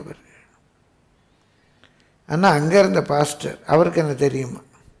எளிமையானவர்கள். ஆனால் அங்கே இருந்த பாஸ்டர், அவருக்கு என்ன தெரியுமா,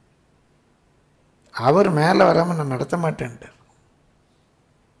 அவர் மேலே வராமல் நான் நடத்த மாட்டேன்ட்டார்.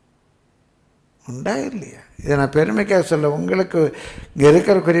 உண்டா இல்லையா? இதை நான் பெருமைக்காக சொல்ல, உங்களுக்கு இங்கே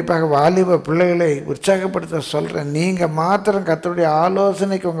இருக்கிற குறிப்பாக வாலிப பிள்ளைகளை உற்சாகப்படுத்த சொல்கிறேன். நீங்கள் மாத்திரம் கர்த்தருடைய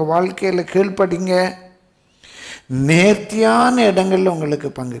ஆலோசனைக்கு உங்கள் வாழ்க்கையில் கீழ்ப்படிங்க, நேர்த்தியான இடங்களில் உங்களுக்கு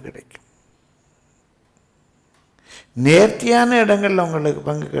பங்கு கிடைக்கும். நேர்த்தியான இடங்களில் உங்களுக்கு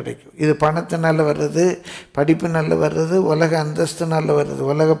பங்கு கிடைக்கும். இது பணத்தினால வர்றது, படிப்புனால வர்றது, உலக அந்தஸ்துனால வர்றது.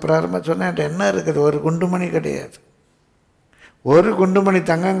 உலக பிராரம்பம் சொன்னால் என்ன இருக்குது? ஒரு குண்டுமணி கிடையாது, ஒரு குண்டுமணி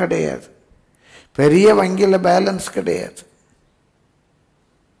தங்கம் கிடையாது, பெரிய வங்கியில் பேலன்ஸ் கிடையாது.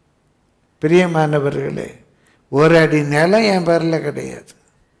 பிரியமானவர்களே, ஒரு அடி நிலம் என் பேரில் கிடையாது.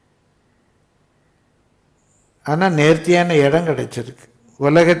 ஆனால் நேர்த்தியான இடம் கிடைச்சிருக்கு.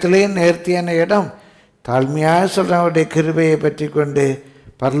 உலகத்திலேயே நேர்த்தியான இடம். தாழ்மையாக சொல்கிறேன், அவருடைய கிருபையை பற்றி கொண்டு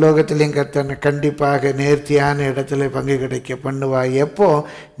பரலோகத்திலையும் கர்த்தனை கண்டிப்பாக நேர்த்தியான இடத்துல பங்கு கிடைக்க பண்ணுவாய். எப்போ?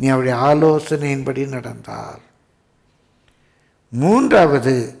 நீ அவருடைய ஆலோசனையின்படி நடந்தால்.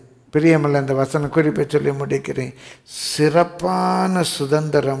 மூன்றாவது, பிரியமல்ல, அந்த வசன குறிப்பை சொல்லி முடிக்கிறேன். சிறப்பான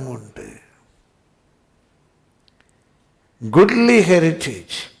சுதந்திரம் உண்டு. Goodly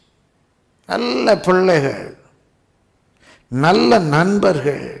heritage. நல்ல பிள்ளைகள், நல்ல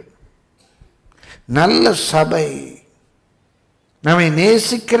நண்பர்கள், நல்ல சபை, நம்மை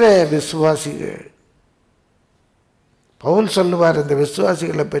நேசிக்கிற விசுவாசிகள். பவுல் சொல்லுவார், இந்த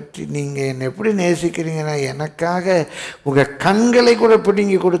விசுவாசிகளை பற்றி, நீங்கள் என்னை எப்படி நேசிக்கிறீங்கன்னா எனக்காக உங்கள் கண்களை கூட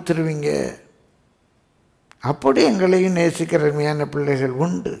பிடுங்கி கொடுத்துருவீங்க. அப்படி எங்களையும் நேசிக்கிற அருமையான பிள்ளைகள்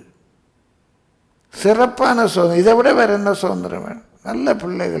உண்டு. சிறப்பான சுதந்திரம். இதை விட வேறு என்ன சுதந்திரம் வேணும்? நல்ல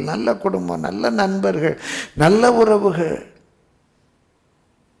பிள்ளைகள், நல்ல குடும்பம், நல்ல நண்பர்கள், நல்ல உறவுகள்,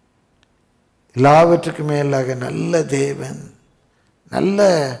 எல்லாவற்றுக்கு மேலாக நல்ல தேவன், நல்ல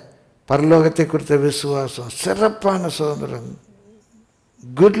பரலோகத்தை குறித்த விசுவாசம், சிறப்பான சுதந்திரம்,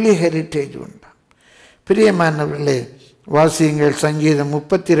 குட்லி ஹெரிட்டேஜ் உண்டு. பிரியமானவர்களே, வாசியுங்கள் சங்கீதம்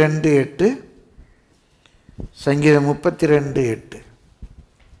 32:8. சங்கீதம் 32:8.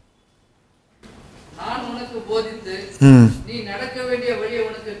 நான் உனக்கு போதித்து நீ நடக்க வேண்டிய வழியை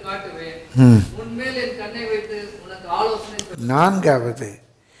உனக்கு காட்டுவேன். உன்மேல் என் கண்ணை வைத்து உனக்கு ஆலோசனை. நான்காவது,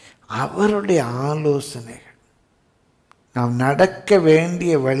 அவருடைய ஆலோசனைகள். நாம் நடக்க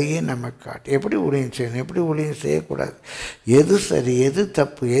வேண்டிய வழியை நமக்கு காட்டு. எப்படி ஊழியம் செய்யணும், எப்படி ஊழியம் செய்யக்கூடாது, எது சரி, எது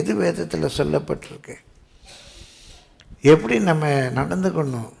தப்பு, எது வேதத்தில் சொல்லப்பட்டிருக்கு, எப்படி நம்ம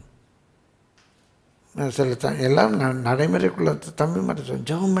நடந்துக்கணும். சில எல்லாம் நடைமுறைக்குள்ள தம்பி மட்டும் சொல்ல,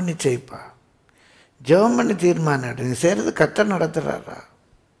 ஜெபம் பண்ணி செய்ப்பா, ஜெபம் பண்ணி தீர்மானம் எடு. நீ செய்கிறது கர்த்தர் நடத்துகிறாரா?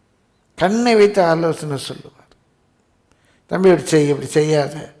 கண்ணை வைத்து ஆலோசனை சொல்லுவார். தம்பி இப்படி செய், இப்படி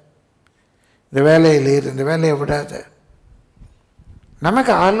செய்யாத, இந்த வேலையில் இரு, இந்த வேலையை விடாத.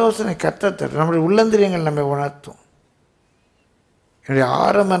 நமக்கு ஆலோசனை கர்த்தர் தரும். நம்முடைய உள்ளந்திரியங்கள் நம்ம உணர்த்தும். என்னுடைய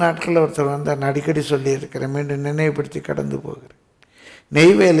ஆரம்ப நாட்களில் ஒருத்தர் வந்து நான் அடிக்கடி சொல்லியிருக்கிறேன், மீண்டும் நினைவுபடுத்தி கடந்து போகிறேன்.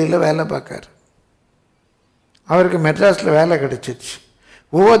 நெய்வேலியில் வேலை பார்க்காரு. அவருக்கு மெட்ராஸில் வேலை கிடச்சிருச்சு.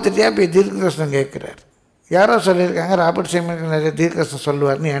 ஒவ்வொருத்தையாக போய் தீர்க்கதர்சனம் கேட்குறாரு. யாரோ சொல்லியிருக்காங்க, ராபர்ட் சைமனுக்கு நிறைய தீர்க்கதர்சனம்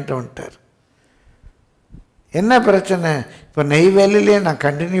சொல்லுவார்னு என்கிட்ட வந்துட்டார். என்ன பிரச்சனை? இப்போ நெய்வேலியிலே நான்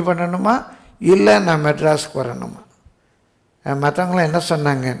கண்டினியூ பண்ணணுமா, இல்லை நான் மெட்ராஸுக்கு வரணுமா? மற்றவங்களாம் என்ன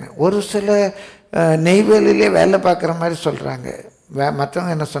சொன்னாங்கன்னு, ஒரு சில நெய்வேலியிலே வேலை பார்க்குற மாதிரி சொல்கிறாங்க.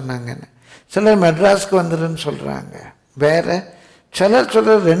 மற்றவங்க என்ன சொன்னாங்கன்னு, சிலர் மெட்ராஸுக்கு வந்துடுன்னு சொல்கிறாங்க. வேறு சிலர்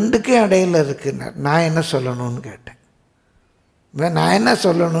சொல்கிற ரெண்டுக்கும் இடையில இருக்குன்னு. நான் என்ன சொல்லணும்னு கேட்டேன். நான் என்ன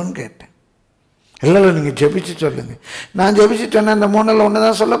சொல்லணும்னு கேட்டேன். இல்லை நீங்கள் ஜெபிச்சு சொல்லுங்கள். நான் ஜெபிச்சு சொன்னேன், அந்த 3ல் 1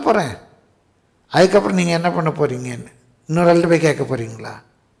 தான் சொல்ல போகிறேன். அதுக்கப்புறம் நீங்கள் என்ன பண்ண போகிறீங்கன்னு இன்னொரு 2 போய் கேட்க போகிறீங்களா?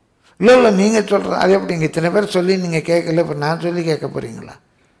 இல்லை நீங்கள் சொல்கிற அது எப்படி? இங்கே இத்தனை பேர் சொல்லி நீங்கள் கேட்கல, இப்போ நான் சொல்லி கேட்க போகிறீங்களா?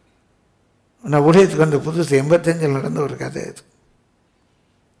 நான் ஊழியத்துக்கு வந்து புதுசு 85 நடந்த ஒரு கதை இது.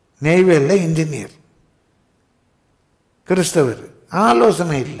 நெய்வேலியில் இன்ஜினியர், கிறிஸ்தவர்,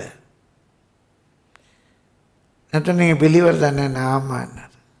 ஆலோசனை இல்லை. நான் சொன்னேன், நீங்கள் பிலீவர் தானே?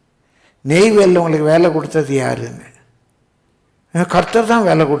 ஆமான்னார். நெய்வேலியில் உங்களுக்கு வேலை கொடுத்தது யாருன்னு? கர்த்தர் தான்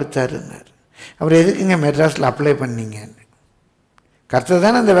வேலை கொடுத்தாருன்னார். அப்புறம் எதுக்குங்க மெட்ராஸில் அப்ளை பண்ணீங்கன்னு? கர்த்தர்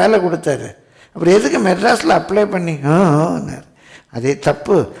தானே அந்த வேலை கொடுத்தாரு, அப்புறம் எதுக்கு மெட்ராஸில் அப்ளை பண்ணி? ஆனார். அதே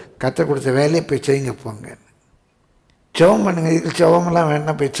தப்பு, கர்த்தர் கொடுத்த வேலையை போய் செய்யுங்க போங்க. ஜெபம் பண்ணுங்க, இதுக்கு ஜெபமெல்லாம்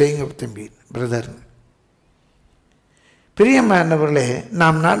வேணாம், போய் செய்யுங்க தம்பி பிரதர். பிரியமானவர்களே,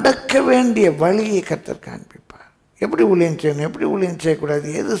 நாம் நடக்க வேண்டிய வழியை கர்த்தர் காண்பிப்பார். எப்படி ஊழியம் செய்யணும், எப்படி ஊழியம் செய்யக்கூடாது,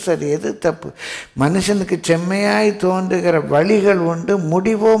 எது சரி எது தப்பு. மனுஷனுக்கு செம்மையாய் தோன்றுகிற வழிகள் உண்டு,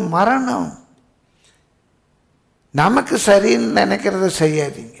 முடிவோ மரணம். நமக்கு சரின்னு நினைக்கிறத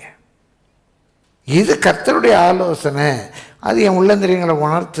செய்யாதீங்க. இது கர்த்தருடைய ஆலோசனை. அது என் உள்ளந்திரியங்களை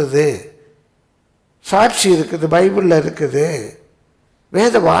உணர்த்துது, சாட்சி இருக்குது, பைபிளில் இருக்குது,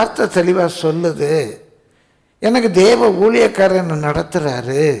 வேத வார்த்தை தெளிவாக சொல்லுது, எனக்கு தேவ ஊழியக்காரன்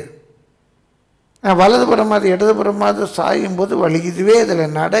நடத்துகிறாரு. நான் வலதுபுறமாவது இடதுபுறமாவது சாயும் போது வலிக்குதுவே,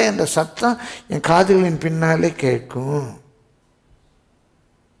 இதில் நட என்ற சத்தம் என் காதுகளின் பின்னாலே கேட்கும்.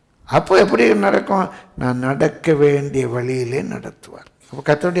 அப்போ எப்படி நடக்கும்? நான் நடக்க வேண்டிய வழியிலே நடத்துவார். அப்போ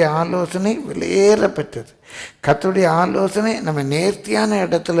கர்த்தருடைய ஆலோசனை விலையேற பெற்றது. கர்த்தருடைய ஆலோசனை நம்ம நேர்த்தியான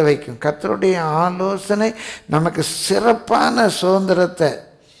இடத்துல வைக்கும். கர்த்தருடைய ஆலோசனை நமக்கு சிறப்பான சுதந்திரத்தை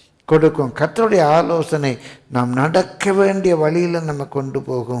கொடுக்கும். கர்த்தருடைய ஆலோசனை நாம் நடக்க வேண்டிய வழியில் நம்ம கொண்டு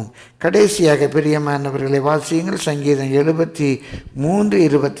போகும். கடைசியாக பிரியமானவர்களை வாசியுங்கள், சங்கீதம்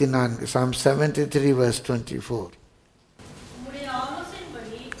 73:24. Psalm 73:24.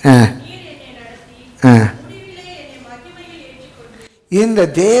 இந்த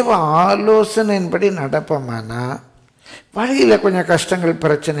தேவ ஆலோசனையின்படி நடப்போமானா வழியில் கொஞ்சம் கஷ்டங்கள்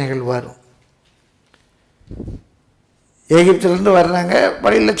பிரச்சனைகள் வரும். எகிப்திலேருந்து வர்றாங்க,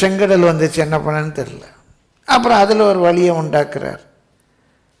 வழியில் செங்கடல் வந்துச்சு, என்ன பண்ணன்னு தெரில. அப்புறம் அதில் ஒரு வழியை உண்டாக்குறார்.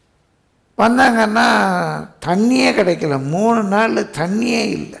 வந்தாங்கன்னா தண்ணியே கிடைக்கல, 3 நாள் தண்ணியே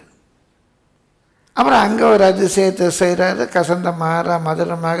இல்லை. அப்புறம் அங்கே ஒரு அதிசயத்தை செய்கிறாரு, கசந்த மாறா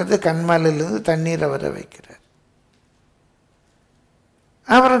மதுரமாகுது, கண்மாலிலிருந்து தண்ணீரை வர வைக்கிறார்.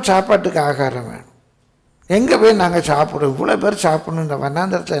 அப்புறம் சாப்பாட்டுக்கு ஆகாரம் வேணும். எங்கே போய் நாங்கள் சாப்பிட்றோம், இவ்வளோ பேர் சாப்பிடணும், இந்த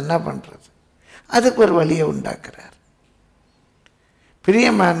வண்ணாந்திரத்தில் என்ன பண்ணுறது? அதுக்கு ஒரு வழியை உண்டாக்குறார்.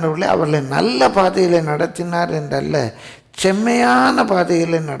 பிரியமானவர்களே, அவர்களை நல்ல பாதையில் நடத்தினார் என்றல்ல, செம்மையான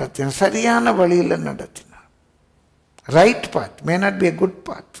பாதையில் நடத்தினார், சரியான வழியில் நடத்தினார். Right path, may not be a good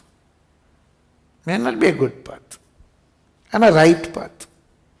path, may not be a good பாத், ஆனால் ரைட் பாத்.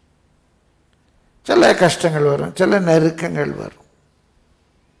 சில கஷ்டங்கள் வரும், சில நெருக்கங்கள் வரும்,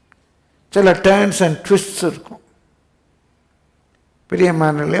 சில டர்ன்ஸ் அண்ட் ட்விஸ்ட்ஸ் இருக்கும்.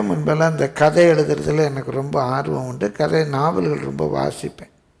 பிரியமானவர்களே, முன்பெல்லாம் அந்த கதை எழுதுறதுல எனக்கு ரொம்ப ஆர்வம் உண்டு. கதை நாவல்கள் ரொம்ப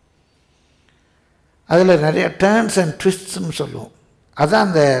வாசிப்பேன். அதில் நிறைய டர்ன்ஸ் அண்ட் ட்விஸ்ட்ஸ்ன்னு சொல்லுவோம். அதான்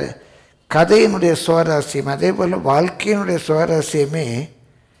அந்த கதையினுடைய சுவாரஸ்யம். அதே போல் வாழ்க்கையினுடைய சுவாரஸ்யமே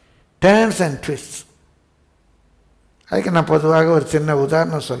டர்ன்ஸ் அண்ட் ட்விஸ்ட். அதுக்கு நான் பொதுவாக ஒரு சின்ன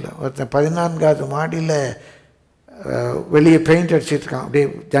உதாரணம் சொல்லுவேன். ஒருத்தன் 14வது மாடியில் வெளியே பெயிண்ட் அடிச்சிட்ருக்கான், அப்படியே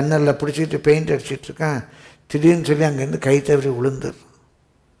ஜன்னலில் பிடிச்சிட்டு பெயிண்ட் அடிச்சிட்ருக்கான். திடீர்னு சொல்லி அங்கேருந்து கை தவறி விழுந்துடும்.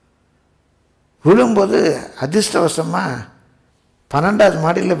 விழும்போது அதிர்ஷ்டவசமாக 12வது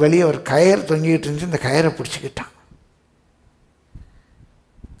மாடியில் வெளியே ஒரு கயிறு தொங்கிக்கிட்டு இருந்துச்சு. இந்த கயிறை பிடிச்சிக்கிட்டான்.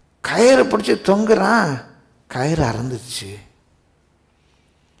 கயிறை பிடிச்சி தொங்குறான், கயிறு அறுந்துச்சு.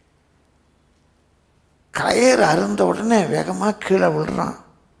 கயிறு அறுந்த உடனே வேகமாக கீழே விழுறான்.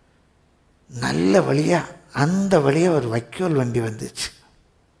 நல்ல வழியாக அந்த வழியாக ஒரு வைக்கோல் வண்டி வந்துச்சு.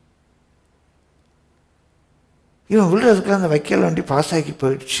 இவன் விழுறதுக்குள்ள அந்த வைக்கோல் வண்டி பாஸ் ஆகி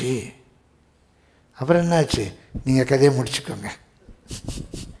போயிடுச்சு. அப்புறம் என்னாச்சு? நீங்கள் கதையை முடிச்சுக்கோங்க.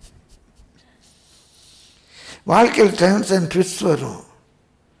 வாழ்க்கையில் டர்ன்ஸ் அண்ட் ட்விஸ்ட் வரும்.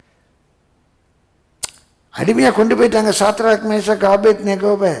 அடிமையாக கொண்டு போயிட்டாங்க சாத்ராக், மேஷாக்,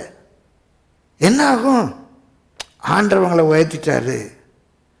 ஆபேத்நேகோவை. என்ன ஆகும்? ஆண்டவங்களை உயர்த்திட்டாரு.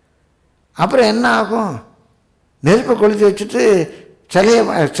 அப்புறம் என்ன ஆகும்? நெருப்பை கொளுத்தி வச்சுட்டு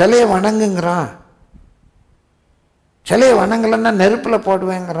சிலையை வணங்குங்கிறான். சிலையை வணங்கலைன்னா நெருப்பில்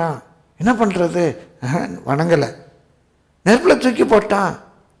போடுவேங்கிறான். என்ன பண்ணுறது? வணங்கலை, நெருப்பில் தூக்கி போட்டான்.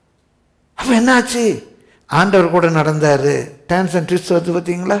 அப்போ என்னாச்சு? ஆண்டவர் கூட நடந்தார். டர்ன்ஸ் அண்ட் ட்விஸ்ட் வந்து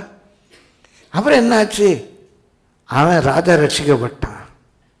பார்த்தீங்களா? அப்புறம் என்னாச்சு? அவன் ராஜா ரட்சிக்கப்பட்டான்.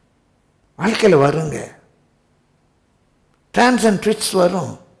 வாழ்க்கையில் வருங்க, டர்ன்ஸ் அண்ட் ட்விஸ்ட்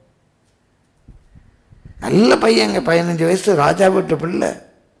வரும். நல்ல பையங்க, 15 வயசு, ராஜா வீட்டு பிள்ளை,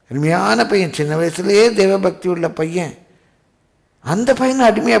 அருமையான பையன், சின்ன வயசுலேயே தேவபக்தி உள்ள பையன். அந்த பையனை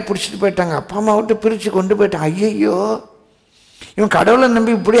அடிமையாக பிடிச்சிட்டு போயிட்டாங்க. அப்பா அம்மா விட்டு பிரித்து கொண்டு போயிட்டான். ஐயையோ, இவன் கடவுளை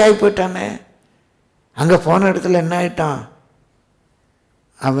நம்பி இப்படி ஆகி போயிட்டானே. அங்கே போன இடத்துல என்ன ஆயிட்டான்?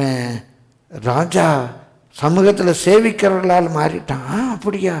 அவன் ராஜா சமூகத்தில் சேவிக்கிறவர்களால் மாறிட்டான்.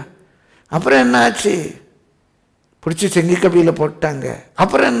 அப்படியா? அப்புறம் என்ன ஆச்சு? பிடிச்சி செங்கி கபியில் போட்டாங்க.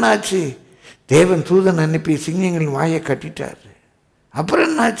 அப்புறம் என்ன ஆச்சு? தேவன் தூதன் அனுப்பி சிங்கங்களின் வாயை கட்டிட்டாரு. அப்புறம்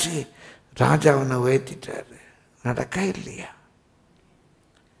என்னாச்சு? ராஜா அவனை உயர்த்திட்டாரு. நடக்கா இல்லையா?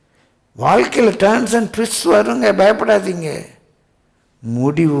 வாழ்க்கையில் டர்ன்ஸ் அண்ட் ட்விஸ்ட் வருங்க, பயப்படாதீங்க.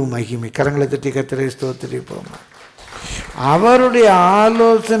 முடிவு மகிமை. கரங்களை தட்டி கர்த்தரை ஸ்தோத்திரிப்போமா. அவருடைய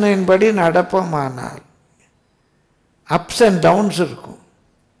ஆலோசனையின்படி நடப்போமானால் அப்ஸ் அண்ட் டவுன்ஸ் இருக்கும்.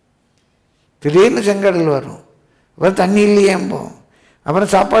 திடீர்னு செங்கடல் வரும், அப்புறம் தண்ணி இல்லையேம்போ,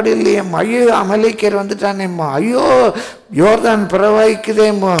 அப்புறம் சாப்பாடு இல்லையேம்மா, ஐயோ அமலேக்கியர் வந்துட்டானேம்மா, ஐயோ யோர்தான்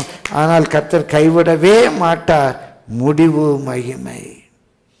பிரவாகிக்குதேம்போ. ஆனால் கர்த்தர் கைவிடவே மாட்டார். முடிவு மகிமை.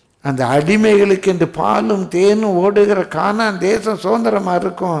 அந்த அடிமைகளுக்கு என்று பாலும் தேனும் ஓடுகிற கானான் தேசம் சுதந்திரமாக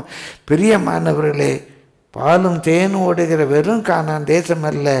இருக்கும். பிரியமானவர்களே, பாலும் தேனும் ஓடுகிற வெறும் கானான் தேசம்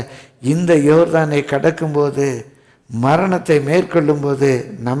அல்ல. இந்த யோர்தானை கடக்கும்போது, மரணத்தை மேற்கொள்ளும் போது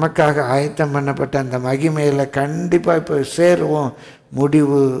நமக்காக ஆயத்தம் பண்ணப்பட்ட அந்த மகிமையில் கண்டிப்பாக இப்போ சேருவோம்.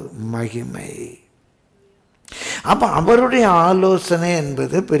 முடிவு மகிமை. அப்போ அவருடைய ஆலோசனை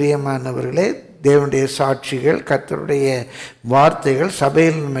என்பது பிரியமானவர்களே, தேவனுடைய சாட்சிகள், கர்த்தருடைய வார்த்தைகள்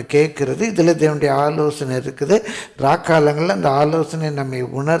சபையில் நம்ம கேட்குறது, இதில் தேவனுடைய ஆலோசனை இருக்குது. ராக்காலங்களில் அந்த ஆலோசனை நம்மை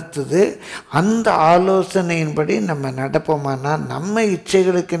உணர்த்துது. அந்த ஆலோசனையின்படி நம்ம நடப்போமானா, நம்ம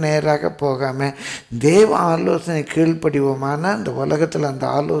இச்சைகளுக்கு நேராக போகாமல் தேவ ஆலோசனை கீழ்ப்படிவோமானா, அந்த உலகத்தில் அந்த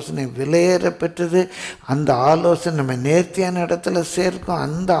ஆலோசனை விலையேற பெற்றது. அந்த ஆலோசனை நம்ம நேர்த்தியான இடத்துல சேர்க்கும்.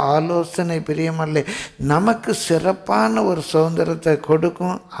 அந்த ஆலோசனை பிரியமல்ல, நமக்கு சிறப்பான ஒரு சுதந்திரத்தை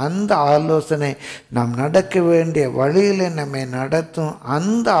கொடுக்கும். அந்த ஆலோசனை நாம் நடக்க வேண்டிய வழியிலே நம்மை நடத்தும்.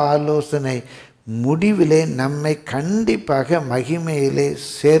 அந்த ஆலோசனை முடிவிலே நம்மை கண்டிப்பாக மகிமையிலே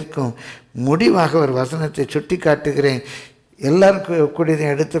சேர்க்கும். முடிவாக ஒரு வசனத்தை சுட்டி காட்டுகிறேன். எல்லாருக்கும் கூடியதை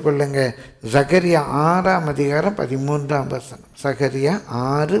எடுத்துக்கொள்ளுங்க. சகரியா 6:13. சகரியா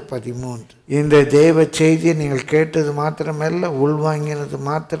 6:13. இந்த தேவ செய்தியை நீங்கள் கேட்டது மாத்திரமல்ல, உள்வாங்கினது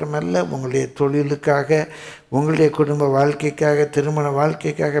மாத்திரமல்ல, உங்களுடைய தொழிலுக்காக, உங்களுடைய குடும்ப வாழ்க்கைக்காக, திருமண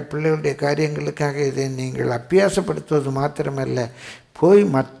வாழ்க்கைக்காக, பிள்ளைகளுடைய காரியங்களுக்காக இதை நீங்கள் அபியாசப்படுத்துவது மாத்திரமல்ல, போய்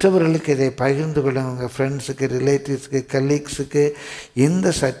மற்றவர்களுக்கு இதை பகிர்ந்து கொள்ளுங்க. உங்கள் ஃப்ரெண்ட்ஸுக்கு, ரிலேட்டிவ்ஸுக்கு, கலீக்ஸுக்கு இந்த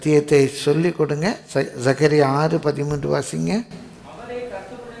சத்தியத்தை சொல்லிக் கொடுங்க. சகரியா 6:13 வாசிங்க.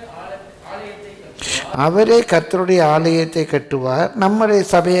 அவரே கர்த்தருடைய ஆலயத்தை கட்டுவார், நம்முடைய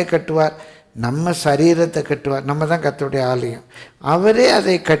சபையை கட்டுவார், நம்ம சரீரத்தை கட்டுவார். நம்ம தான் கர்த்தருடைய ஆலயம். அவரே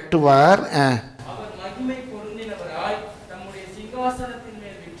அதை கட்டுவார்.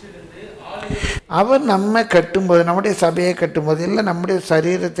 அவர் நம்ம கட்டும்போது, நம்முடைய சபையை கட்டும்போது, இல்லை நம்முடைய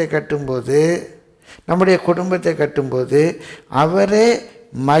சரீரத்தை கட்டும்போது, நம்முடைய குடும்பத்தை கட்டும்போது, அவரே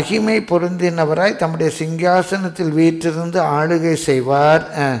மகிமை பொருந்தினவராய் தம்முடைய சிங்காசனத்தில் வீற்றிருந்து ஆளுகை செய்வார்.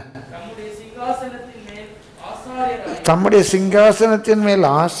 தம்முடைய சிங்காசனத்தின் மேல்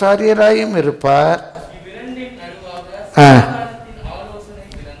ஆசாரியராயும் இருப்பார்.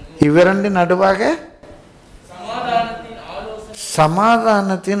 இவ்விரண்டின் நடுவாக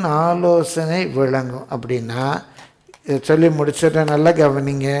சமாதானத்தின் ஆலோசனை விளங்கும். அப்படின்னா சொல்லி முடிச்சிட நல்லா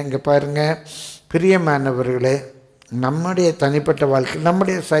கவனிங்க. இங்கே பாருங்கள் பிரியமானவர்களே, நம்முடைய தனிப்பட்ட வாழ்க்கை,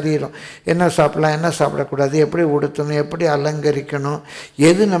 நம்முடைய சரீரம், என்ன சாப்பிடலாம், என்ன சாப்பிடக்கூடாது, எப்படி உடுத்தணும், எப்படி அலங்கரிக்கணும்,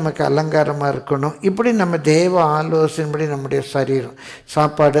 எது நமக்கு அலங்காரமாக இருக்கணும், இப்படி நம்ம தேவ ஆலோசனைப்படி நம்முடைய சரீரம்,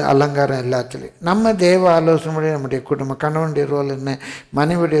 சாப்பாடு, அலங்காரம் எல்லாத்துலேயும் நம்ம தேவ ஆலோசனைப்படி நம்முடைய குடும்பம், கணவனுடைய ரோல் என்ன,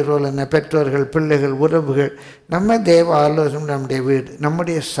 மனைவியுடைய ரோல் என்ன, பெற்றோர்கள், பிள்ளைகள், உறவுகள், நம்ம தேவ ஆலோசனை, நம்முடைய வீடு,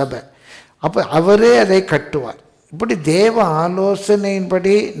 நம்முடைய சபை. அப்போ அவரே அதை கட்டுவார். இப்படி தேவ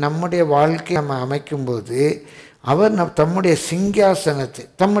ஆலோசனையின்படி நம்முடைய வாழ்க்கை நம்ம அமைக்கும்போது அவர் தம்முடைய சிங்காசனத்தை,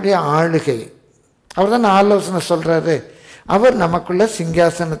 தம்முடைய ஆளுகை, அவர் தான் ஆலோசனை சொல்கிறாரு, அவர் நமக்குள்ள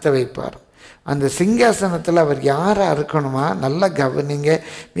சிங்காசனத்தை வைப்பார். அந்த சிங்காசனத்தில் அவர் யாராக இருக்கணுமா? நல்லா கவனிங்க,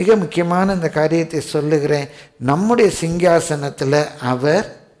 மிக முக்கியமான இந்த காரியத்தை சொல்லுகிறேன். நம்முடைய சிங்காசனத்தில் அவர்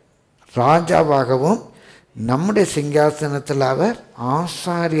ராஜாவாகவும், நம்முடைய சிங்காசனத்தில் அவர்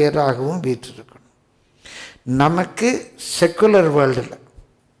ஆசாரியராகவும் வீற்றிருக்கணும். நமக்கு செக்குலர் வேர்ல்டில்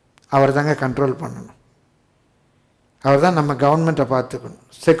அவர் தாங்க கண்ட்ரோல் பண்ணணும். அவர் தான் நம்ம கவர்மெண்ட்டை பார்த்துக்கணும்.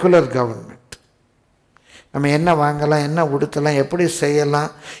 Secular government. நம்ம என்ன வாங்கலாம், என்ன உடுத்தலாம், எப்படி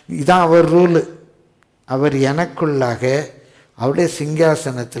செய்யலாம், இதுதான் அவர் ரூலு. அவர் எனக்குள்ளாக அவருடைய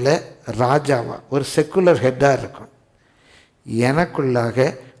சிங்காசனத்தில் ராஜாவா ஒரு செக்குலர் ஹெட்டாக இருக்கணும். எனக்குள்ளாக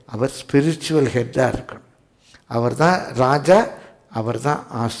அவர் ஸ்பிரிச்சுவல் ஹெட்டாக இருக்கணும். அவர் தான் ராஜா, அவர் தான்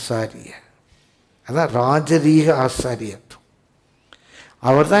ஆசாரியர். அதான் ராஜரீக ஆசாரியத்துவம்.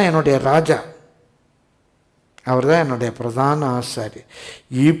 அவர் தான் என்னுடைய ராஜா, அவர் தான் என்னுடைய பிரதான ஆசாரியர்.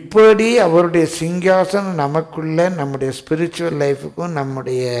 இப்படி அவருடைய சிங்காசனம் நமக்குள்ள, நம்முடைய ஸ்பிரிச்சுவல் லைஃபுக்கும்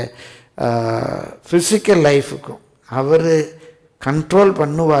நம்முடைய ஃபிசிக்கல் லைஃபுக்கும் அவர் கண்ட்ரோல்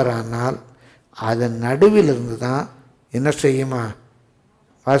பண்ணுவாரானால், அதன் நடுவில் இருந்து தான் என்ன செய்யுமா?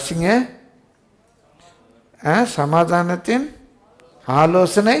 வாசிங்க. சமாதானத்தின்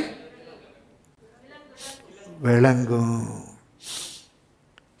ஆலோசனை விளங்கும்.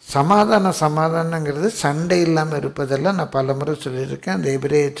 சமாதானங்கிறது சண்டை இல்லாமல் இருப்பதெல்லாம் நான் பல முறை சொல்லியிருக்கேன். அந்த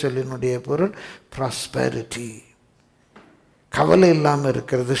எபிரேய சொல்லினுடைய பொருள் ப்ராஸ்பெரிட்டி, கவலை இல்லாமல்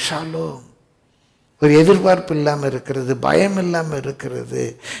இருக்கிறது, ஷாலோம், ஒரு எதிர்பார்ப்பு இல்லாமல் இருக்கிறது, பயம் இல்லாமல் இருக்கிறது,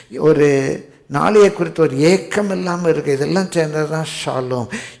 ஒரு நாளைய குறித்து ஒரு ஏக்கம் இல்லாமல் இருக்குது. இதெல்லாம் சேர்ந்தது தான் ஷாலோம்.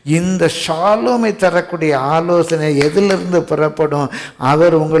 இந்த ஷாலோமை தரக்கூடிய ஆலோசனை எதிலிருந்து புறப்படும்?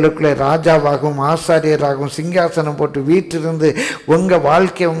 அவர் உங்களுக்குள்ளே ராஜாவாகவும் ஆசாரியராகவும் சிங்காசனம் போட்டு வீட்டிலிருந்து உங்கள்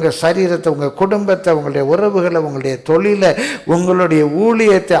வாழ்க்கை, உங்கள் சரீரத்தை, உங்கள் குடும்பத்தை, உங்களுடைய உறவுகளை, உங்களுடைய தொழிலை, உங்களுடைய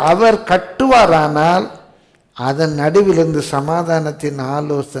ஊழியத்தை அவர் கட்டுவாரானால் அதன் நடுவிலிருந்து சமாதானத்தின்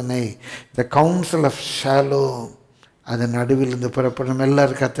ஆலோசனை, த கவுன்சில் ஆஃப் ஷாலோம், அதன் நடுவிலிருந்து புறப்படும்.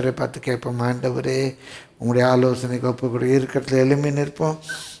 எல்லாரும் கர்த்தரை பார்த்து கேட்போம், ஆண்டவரே உங்களுடைய ஆலோசனைக்கு ஒப்புக்கூட இருக்கிறதுல எழுப்பி நிற்போம்.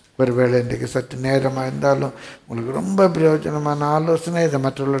 ஒருவேளை இன்றைக்கு சற்று நேரமாக இருந்தாலும் உங்களுக்கு ரொம்ப பிரயோஜனமான ஆலோசனை, இதை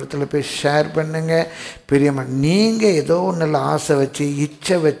மற்றொரு இடத்துல போய் ஷேர் பண்ணுங்க. பிரியமாக நீங்கள் ஏதோ ஒன்றில் ஆசை வச்சு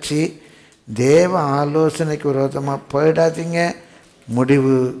இச்சை வச்சு தேவ ஆலோசனைக்கு விரோதமாக போயிடாதீங்க.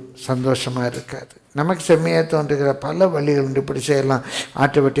 முடிவு சந்தோஷமாக இருக்காது. நமக்கு செம்மையாக தோன்றுகிற பல வழிகள் உண்டு. இப்படி செய்யலாம்,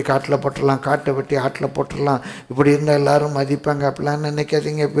 ஆட்டை வெட்டி காட்டில் போட்டுடலாம், காட்டை வெட்டி ஆட்டில் போட்டுடலாம், இப்படி இருந்தால் எல்லோரும் மதிப்பாங்க. அப்படிலாம்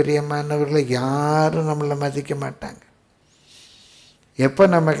நினைக்காதீங்க பிரியமானவர்களை. யாரும் நம்மளை மதிக்க மாட்டாங்க. எப்போ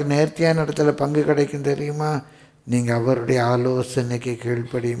நமக்கு நேர்த்தியான இடத்துல பங்கு கிடைக்கும் தெரியுமா? நீங்கள் அவருடைய ஆலோசனைக்கு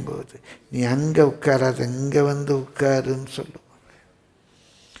கீழ்ப்படியும் போது. நீ அங்கே உட்காராத, இங்கே வந்து உட்காருன்னு சொல்லுவாங்க.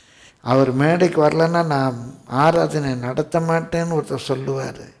 அவர் மேடைக்கு வரலன்னா நான் ஆராதனை நடத்த மாட்டேன்னு ஒருத்தர்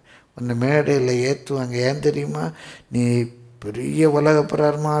சொல்லுவார். உன்னை மேடையில் ஏற்றுவாங்க. ஏன் தெரியுமா? நீ பெரிய உலக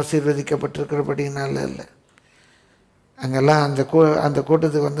பிரகாரமாக ஆசீர்வதிக்கப்பட்டிருக்கிறபடினால இல்லை. அங்கெல்லாம் அந்த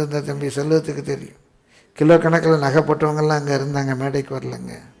கூட்டத்துக்கு வந்து இந்த தம்பி செல்வத்துக்கு தெரியும். கிலோ கணக்கில் நகை போட்டவங்கெல்லாம் அங்கே இருந்தாங்க, மேடைக்கு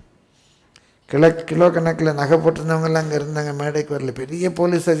வரலங்க. கிலோ கணக்கில் நகை போட்டிருந்தவங்கெல்லாம் அங்கே இருந்தாங்க, மேடைக்கு வரல. பெரிய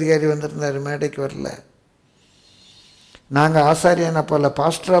போலீஸ் அதிகாரி வந்திருந்தார், மேடைக்கு வரல. நாங்கள் ஆசாரியனை போல,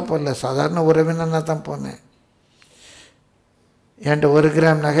 பாஸ்டராக போல, சாதாரண உறவினனாக தான் போனேன். என்கிட்ட 1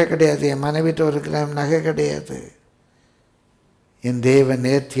 கிராம் நகை கிடையாது, என் மனைவிட்ட 1 கிராம் நகை கிடையாது. என் தேவன்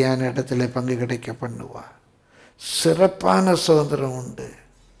நேர்த்தியான இடத்துல பங்கு கிடைக்க பண்ணுவார். சிறப்பான சுதந்திரம் உண்டு.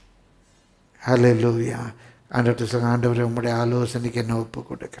 ஹல்லேலூயா. ஆண்டவரே உம்முடைய ஆலோசனைக்கு என்ன ஒப்பு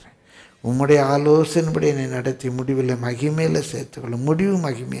கொடுக்குறேன். உம்முடைய ஆலோசனைப்படி என்னை நடத்தி முடிவில் மகிமையில் சேர்த்துக்கொள்ளும். முடிவு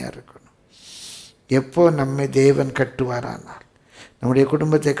மகிமையாக இருக்கணும். எப்போ நம்மை தேவன் கட்டுவாரானால், நம்முடைய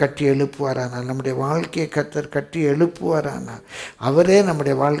குடும்பத்தை கட்டி எழுப்புவாரானால், நம்முடைய வாழ்க்கையை கர்த்தர் கட்டி எழுப்புவாரானால், அவரே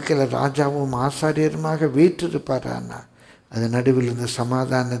நம்முடைய வாழ்க்கையில் ராஜாவும் ஆசாரியருமாக வீற்றிருப்பாரானால், அது நடுவில் இந்த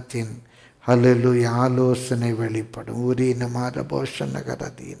சமாதானத்தின் ஹல்லேலூயா ஆலோசனை வெளிப்படும். உரீனமார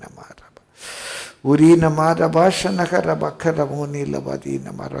போஷநகரதீனமார உரீனமார பாஷநகர பக்கர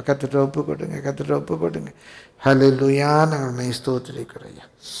மூனிலபதீனமார. கர்த்தரை ஒப்பு கொடுங்க, கர்த்தரை ஒப்பு கொடுங்க. ஹல்லேலூயா. நாங்கள்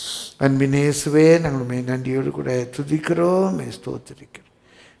ஸ்தோத்திரிக்கிறோம். அன்பினேசுவே, நாங்கள் நன்றியோடு கூட துதிக்கிறோம், ஸ்தோத்திரிக்கிறோம்.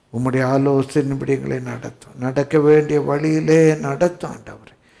 உம்முடைய ஆலோசனைப்படி எங்களை நடத்தும், நடக்க வேண்டிய வழியிலே நடத்தும்.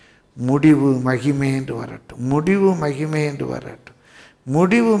 ஆண்டவரே முடிவு மகிமை என்று வரட்டும், முடிவு மகிமை என்று வரட்டும்,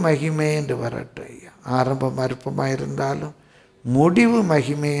 முடிவு மகிமை என்று வரட்டும் ஐயா. ஆரம்பம் அற்பமாக இருந்தாலும் முடிவு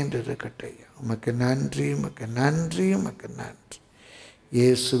மகிமை என்று இருக்கட்டும் ஐயா. உமக்கு நன்றி, உமக்கு நன்றி, உமக்கு நன்றி.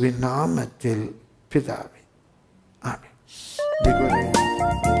 இயேசுவின் நாமத்தில் பிதாவே, ஆமென்.